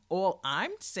wrong. All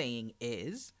I'm saying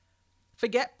is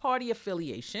forget party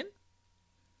affiliation.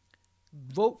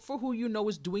 Vote for who you know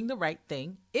is doing the right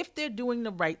thing. If they're doing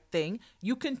the right thing,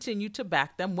 you continue to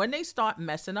back them. When they start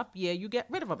messing up, yeah, you get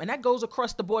rid of them. And that goes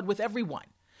across the board with everyone.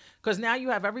 Because now you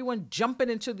have everyone jumping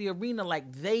into the arena like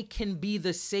they can be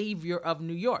the savior of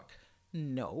New York.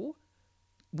 No.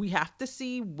 We have to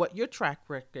see what your track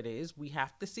record is. We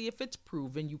have to see if it's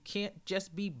proven. You can't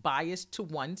just be biased to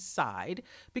one side.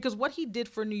 Because what he did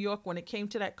for New York when it came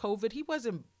to that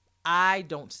COVID, I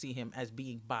don't see him as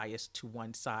being biased to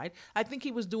one side. I think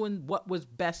he was doing what was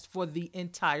best for the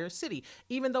entire city.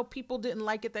 Even though people didn't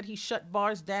like it that he shut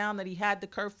bars down, that he had the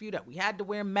curfew, that we had to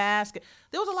wear masks.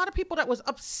 There was a lot of people that was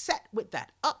upset with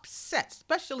that. Upset,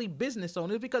 especially business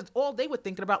owners, because all they were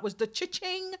thinking about was the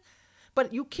cha-ching.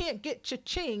 But you can't get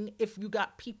cha-ching if you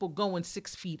got people going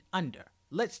 6 feet under.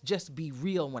 Let's just be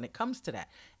real when it comes to that.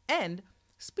 And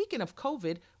speaking of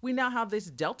COVID, we now have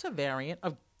this Delta variant,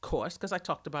 of course, because I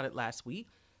talked about it last week.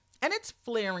 And it's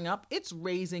flaring up. It's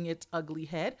raising its ugly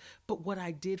head. But what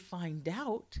I did find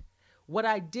out,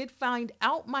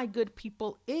 my good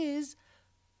people, is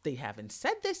they haven't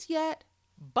said this yet,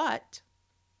 but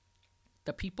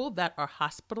the people that are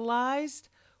hospitalized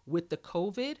with the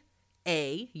COVID,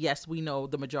 yes, we know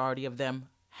the majority of them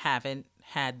haven't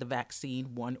had the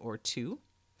vaccine, 1 or 2.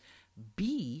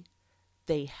 B,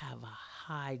 they have a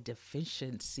high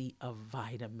deficiency of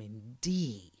vitamin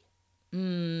D.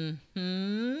 Now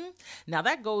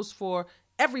that goes for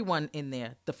everyone in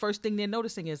there. The first thing they're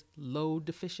noticing is low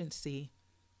deficiency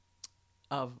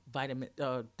of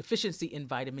deficiency in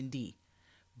vitamin D.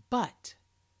 But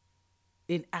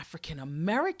in African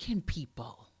American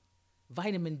people,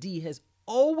 vitamin D has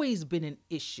always been an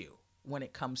issue when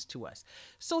it comes to us.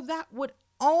 So that would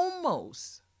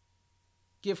almost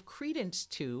give credence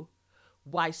to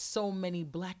why so many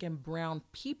Black and brown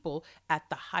people at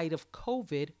the height of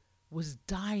COVID was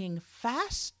dying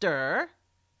faster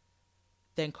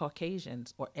than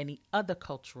Caucasians or any other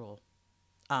cultural,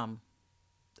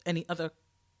 any other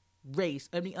race,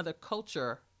 any other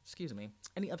culture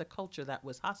that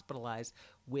was hospitalized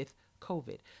with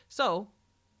COVID. So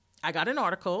I got an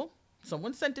article.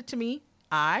 Someone sent it to me.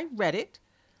 I read it.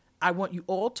 I want you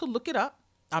all to look it up.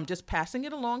 I'm just passing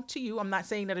it along to you. I'm not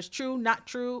saying that it's true, not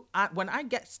true. When I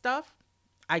get stuff,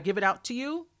 I give it out to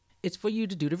you. It's for you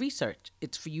to do the research.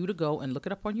 It's for you to go and look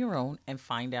it up on your own and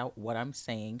find out what I'm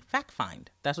saying. Fact find.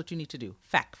 That's what you need to do.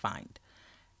 Fact find.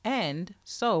 And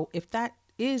so if that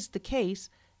is the case,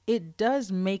 it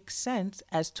does make sense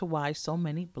as to why so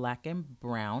many Black and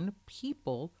brown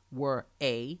people were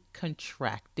A,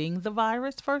 contracting the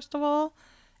virus, first of all,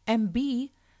 and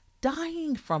B,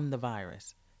 dying from the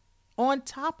virus. On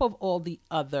top of all the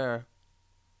other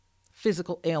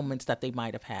physical ailments that they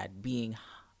might have had, being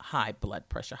high blood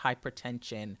pressure,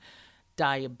 hypertension,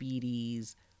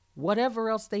 diabetes, whatever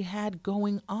else they had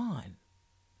going on.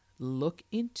 Look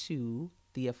into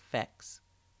the effects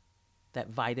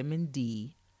that vitamin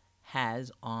D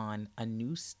has on a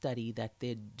new study that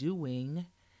they're doing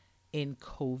in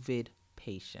COVID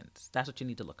patients. That's what you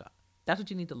need to look up. That's what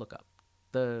you need to look up.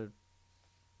 The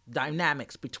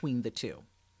dynamics between the two.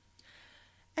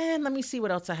 And let me see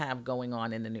what else I have going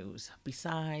on in the news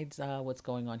besides what's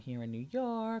going on here in New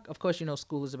York. Of course, you know,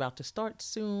 school is about to start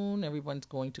soon. Everyone's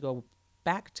going to go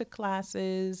back to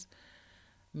classes.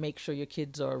 Make sure your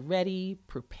kids are ready,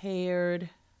 prepared,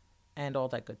 and all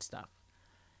that good stuff.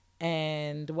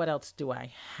 And what else do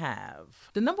I have?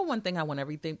 The number one thing I want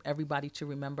everybody to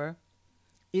remember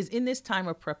is in this time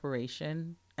of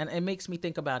preparation, and it makes me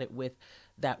think about it with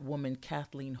that woman,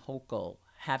 Kathleen Hochul,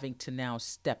 having to now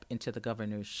step into the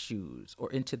governor's shoes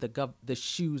or into the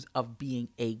shoes of being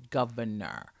a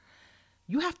governor.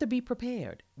 You have to be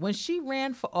prepared. When she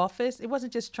ran for office, it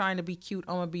wasn't just trying to be cute.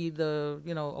 I'm going to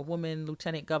be a woman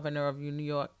lieutenant governor of New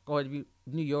York or New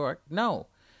York. No,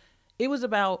 it was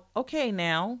about, okay,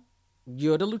 now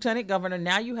you're the lieutenant governor.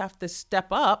 Now you have to step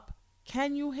up.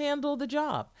 Can you handle the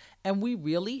job? And we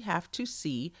really have to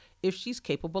see if she's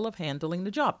capable of handling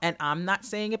the job. And I'm not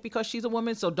saying it because she's a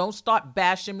woman, so don't start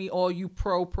bashing me, all you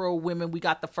pro women. We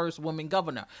got the first woman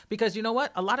governor. Because you know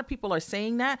what? A lot of people are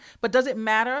saying that, but does it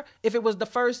matter if it was the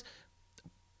first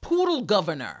poodle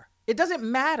governor? It doesn't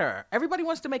matter. Everybody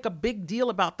wants to make a big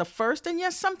deal about the first. And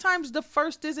yes, sometimes the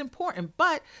first is important,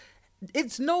 but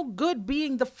it's no good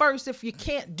being the first if you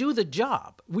can't do the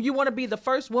job. You want to be the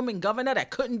first woman governor that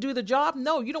couldn't do the job?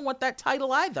 No, you don't want that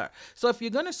title either. So if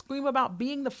you're going to scream about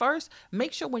being the first,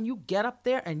 make sure when you get up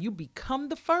there and you become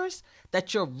the first,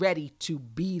 that you're ready to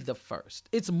be the first.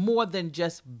 It's more than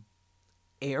just,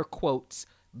 air quotes,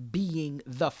 being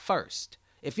the first.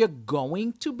 If you're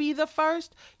going to be the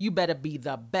first, you better be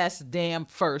the best damn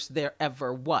first there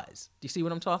ever was. Do you see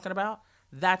what I'm talking about?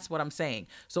 That's what I'm saying.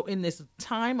 So in this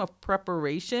time of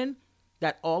preparation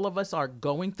that all of us are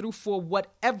going through for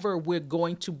whatever we're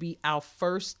going to be our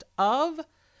first of,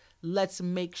 let's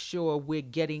make sure we're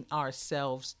getting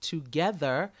ourselves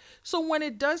together. So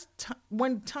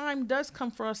when time does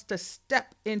come for us to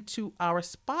step into our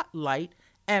spotlight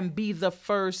and be the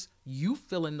first, you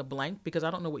fill in the blank, because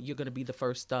I don't know what you're going to be the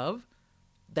first of,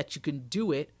 that you can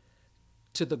do it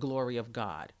to the glory of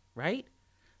God, right?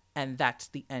 And that's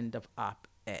the end of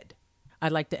op-ed.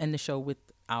 I'd like to end the show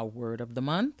with our word of the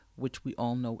month, which we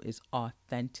all know is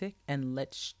authentic. And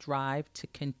let's strive to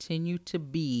continue to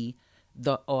be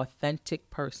the authentic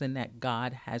person that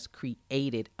God has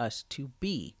created us to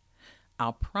be.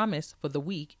 Our promise for the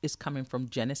week is coming from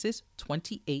Genesis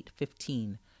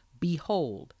 28:15.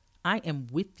 Behold, I am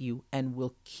with you and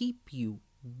will keep you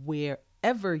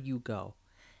wherever you go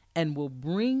and will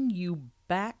bring you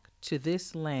back to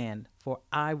this land, for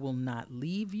I will not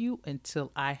leave you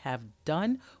until I have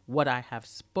done what I have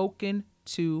spoken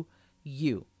to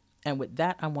you. And with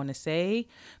that, I want to say,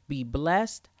 be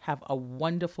blessed. Have a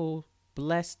wonderful,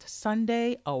 blessed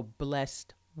Sunday, a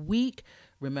blessed week.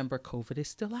 Remember, COVID is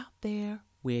still out there.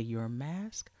 Wear your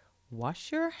mask,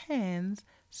 wash your hands,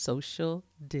 social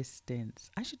distance.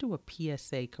 I should do a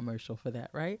PSA commercial for that,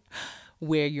 right?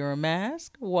 Wear your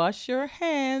mask, wash your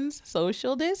hands,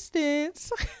 social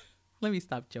distance. Let me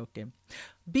stop joking.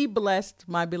 Be blessed,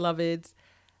 my beloveds.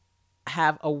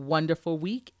 Have a wonderful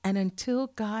week. And until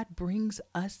God brings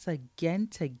us again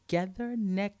together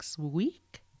next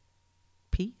week,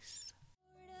 peace.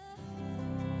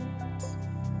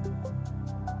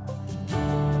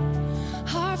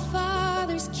 Our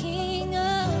Father's King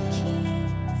of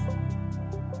Kings.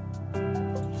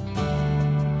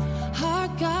 Our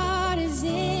God is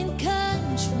in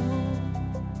control,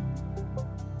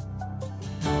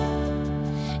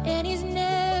 and He's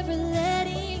never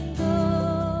letting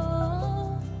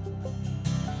go.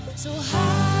 So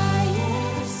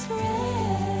highest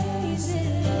praises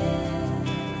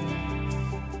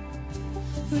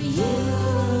for you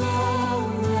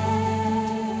alone reign.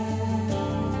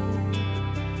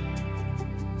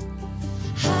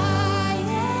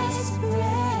 Highest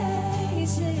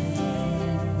praises,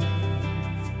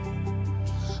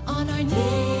 on our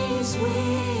knees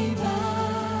we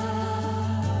bow.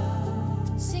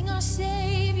 Sing our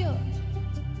Savior,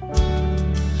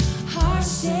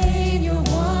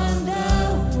 won the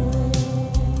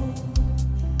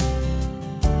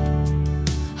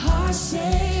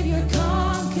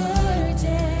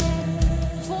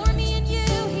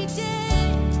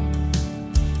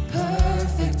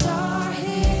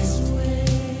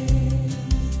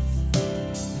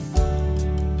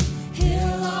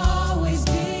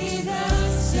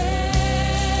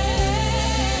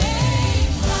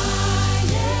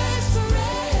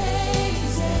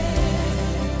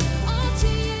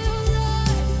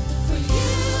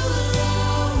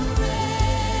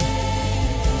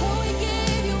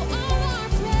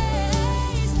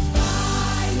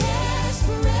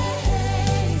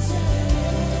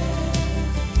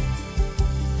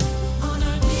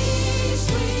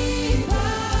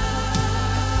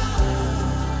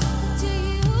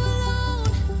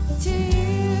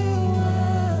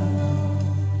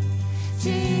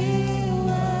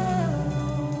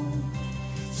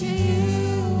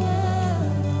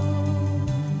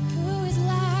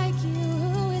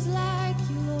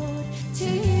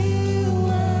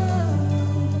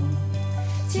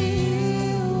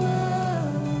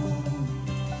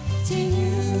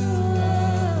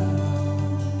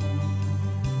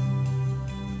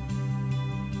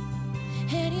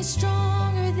he's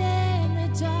stronger than the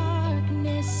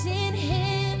darkness. In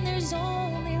him there's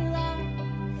only light.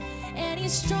 And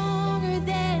he's stronger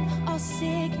than all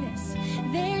sickness.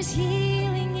 There's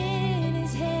healing in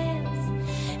his hands.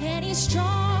 And he's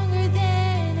stronger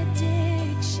than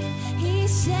addiction. He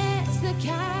sets the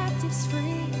captives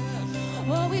free.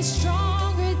 Oh, he's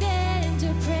stronger than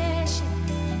depression.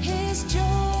 His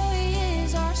joy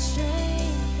is our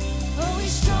strength. Oh,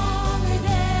 he's stronger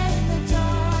than the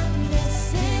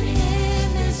darkness. In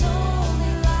him there's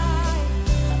only light.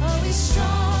 Oh, he's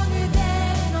stronger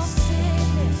than all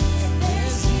sickness.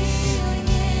 There's healing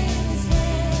in his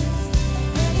hands.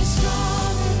 And he's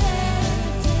stronger than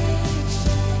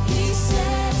addiction. He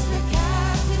sets the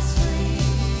captives free.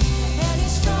 And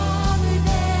he's stronger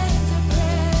than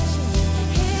depression.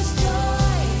 His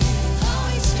joy, oh,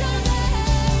 he's stronger.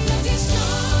 'Cause he's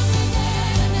stronger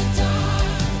than the dark.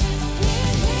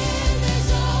 In him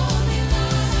there's only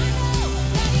light.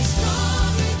 And he's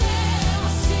stronger than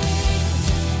all sickness.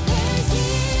 There's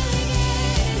healing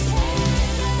in his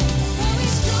hands. Oh,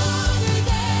 he's stronger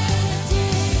than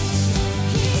addiction.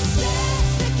 He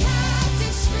sets the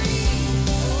captives free.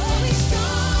 Oh, he's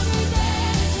stronger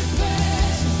than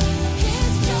depression.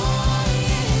 His joy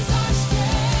is our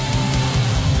strength.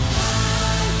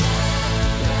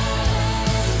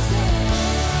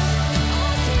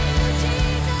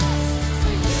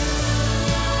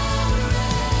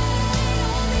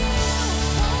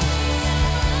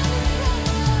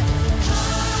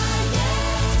 I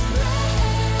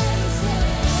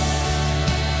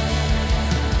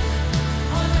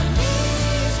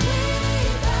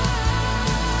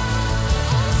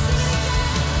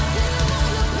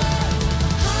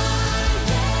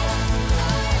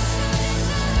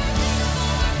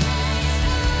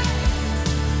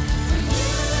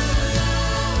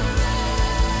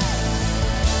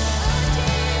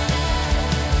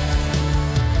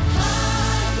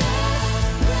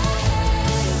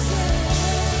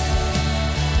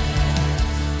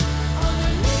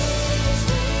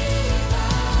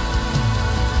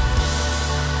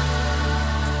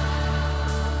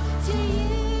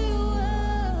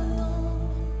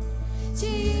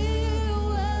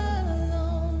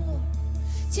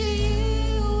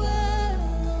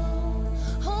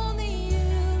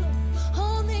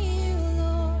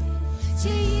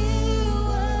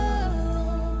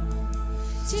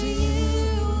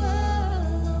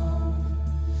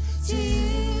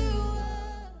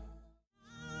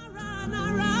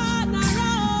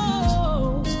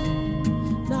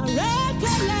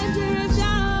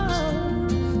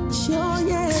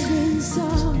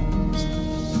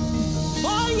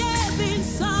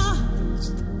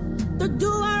the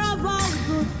doer of all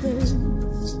good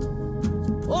things.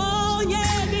 Oh,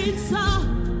 yeah, it's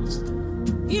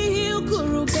you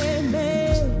kurubeme.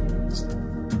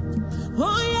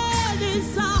 Oh, yeah,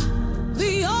 it's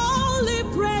the only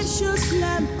precious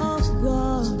Lamb of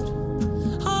God.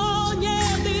 Oh,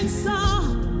 yeah, it's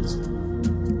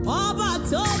Oba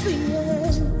Tobiye.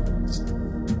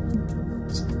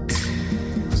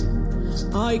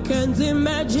 I can't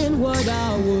imagine what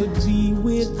I would be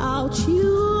without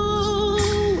you.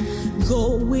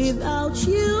 Go without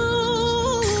you.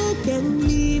 Can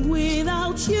live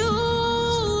without you.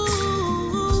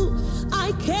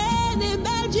 I can't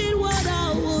imagine what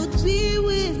I would be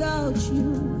without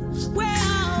you. Where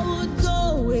I would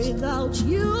go without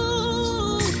you.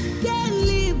 Can't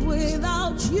live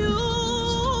without you.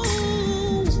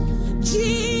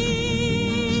 Jesus.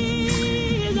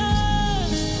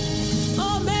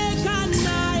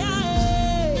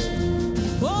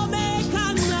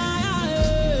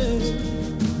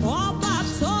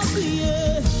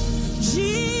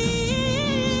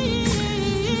 Jesus.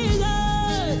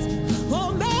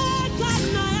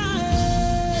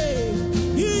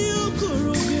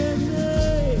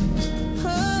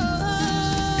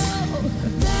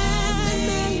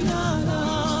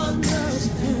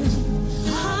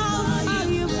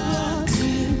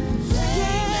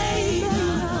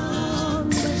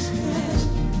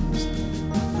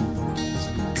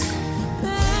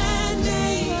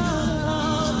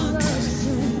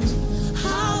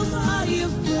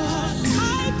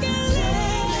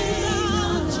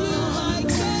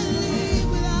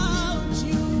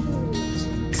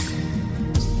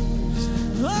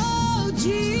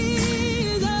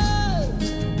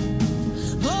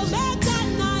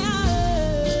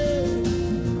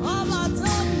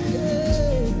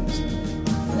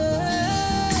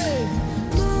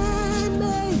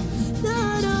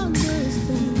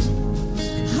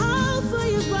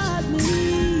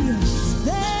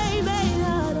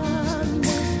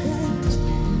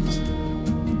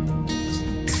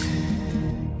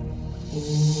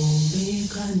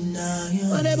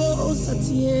 Marebo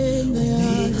Satienda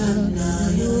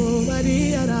Yo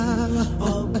Mariara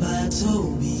Oba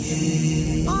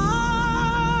Tobie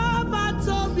Oba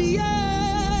Tobie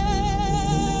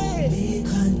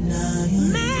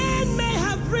Men may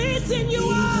have written you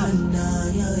off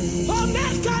but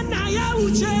Mekanaya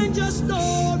will change your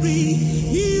story.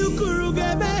 You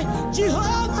Kurugebe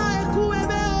Jehovah Ekuebe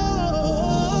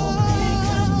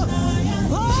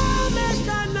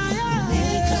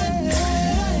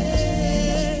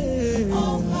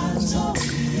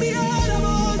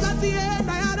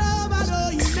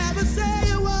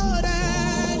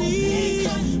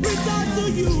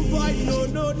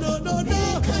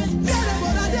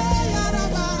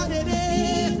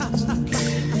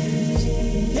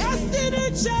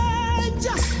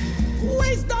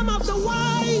Wisdom of the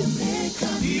wise.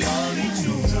 The only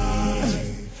true God.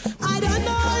 I don't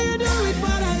know how you do it,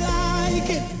 but I like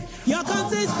it. Your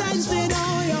consistency in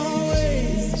all your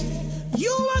ways.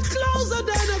 You are closer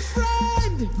than a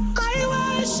friend. I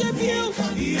worship you.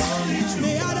 The only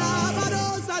true God.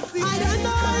 I don't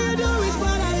know how you do it,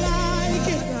 but I like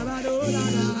it.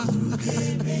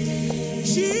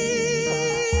 Jesus.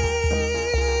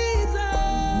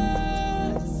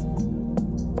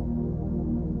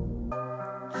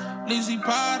 Lizzie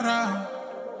Parra,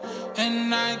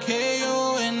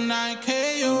 N-I-K-O,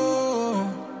 N-I-K-O.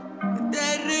 The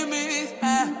remix,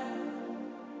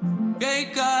 Gay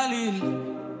Khalil.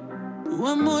 Tu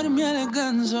amor me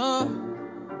alcanzó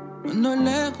cuando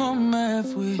lejos me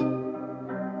fui.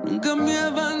 Nunca me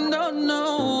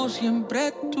abandonó, siempre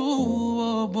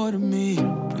estuvo por mí.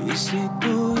 Y si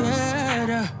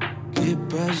tuviera que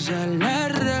pasar la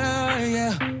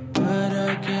raya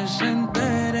para que se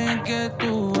enteren que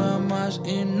tú amas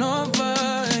y no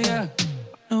falla,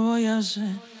 lo voy a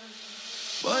hacer.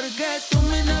 Porque tú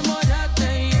me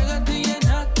enamoraste y llegaste y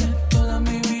llenaste toda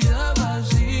mi vida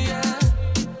vacía.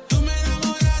 Tú me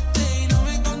enamoraste y no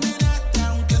me condenaste,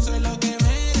 aunque soy lo que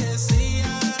merecía.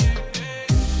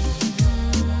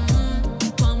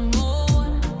 Tu amor,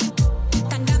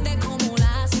 tan grande como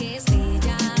las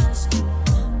estrellas.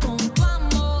 Con tu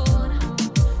amor,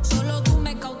 solo tú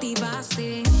me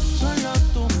cautivaste. Solo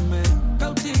tú me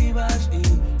cautivas y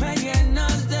me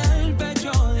llenas del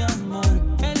pecho de amor.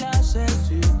 El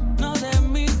asesino de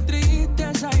mi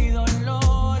tristeza y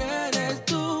dolor eres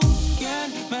tú.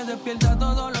 Quien me despierta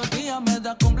todos los días, me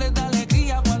da completa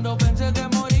alegría. Cuando pensé que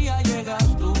moría,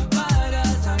 llegas tú para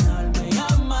sanarme y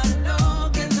amar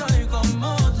lo que soy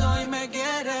como soy. Me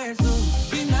quieres tú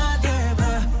y nadie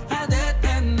va a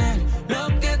detener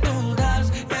lo que tú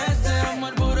das. Ese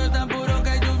amor puro, tan puro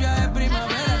que lluvia es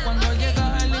primavera. Cuando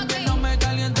llega el invierno me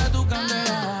calienta tu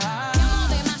candela. Te amo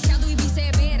demasiado y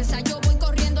viceversa. Yo voy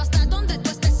corriendo hasta donde tú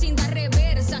estés sin dar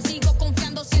reversa. Sigo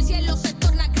confiando si el cielo se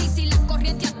torna gris y la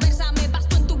corriente adversa. Me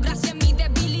basto en tu gracia, en mi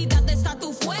debilidad está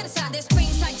tu fuerza.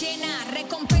 Despensa llena,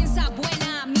 recompensa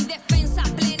buena, mi defensa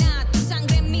plena. Tu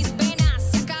sangre en mis venas,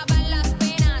 se acaban las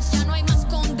penas. Ya no hay más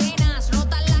condenas,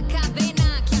 rota la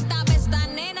cadena que ataba esta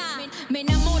nena. Me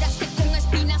enamoraste con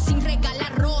espinas sin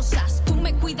regalar rosas. Tú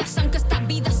me cuidas aunque esta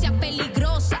vida sea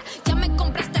peligrosa. Ya me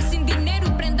compraste sin dinero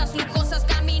y prendas lujosas,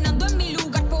 caminando en mi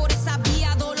lugar por esa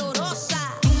vía dolorosa.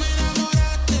 Tú me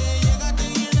enamoraste, llegaste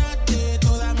y llenaste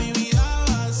toda mi vida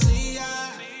vacía.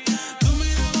 Tú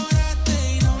me enamoraste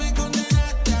y no me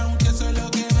condenaste, aunque soy lo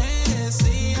que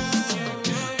merecía.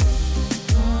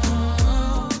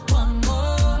 Tu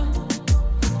amor,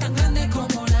 tan grande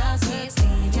como las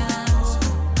estrellas.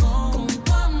 Con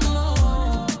tu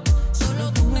amor,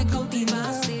 solo tú me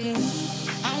cautivaste.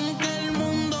 Aunque el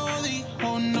mundo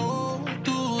dijo no,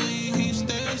 tú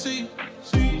dijiste sí.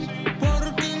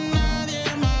 Porque nadie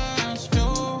más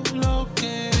vio lo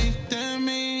que viste en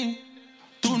mí.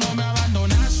 Tú no me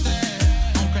abandonaste,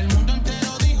 aunque el mundo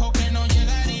entero dijo que no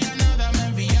llegaría a nada. Me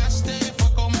enviaste,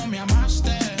 fue como me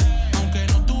amaste. Aunque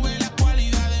no tuve las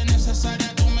cualidades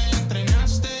necesarias, tú me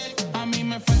entrenaste. A mí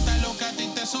me falta lo que a ti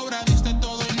te sobra. Diste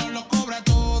todo y no lo cobra,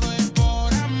 todo es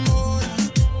por amor.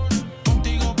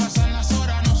 Contigo pasan las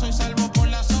horas, no soy salvo por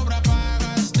las obras.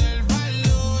 Pagaste el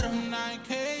valor,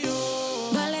 Nike.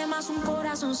 Vale más un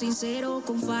corazón sincero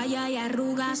con falla y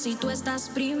arrugas si tú estás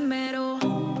primero.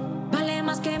 Vale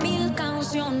más que 1000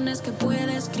 canciones que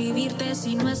pueda escribirte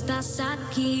si no estás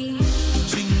aquí.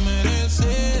 Sin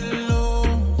merecer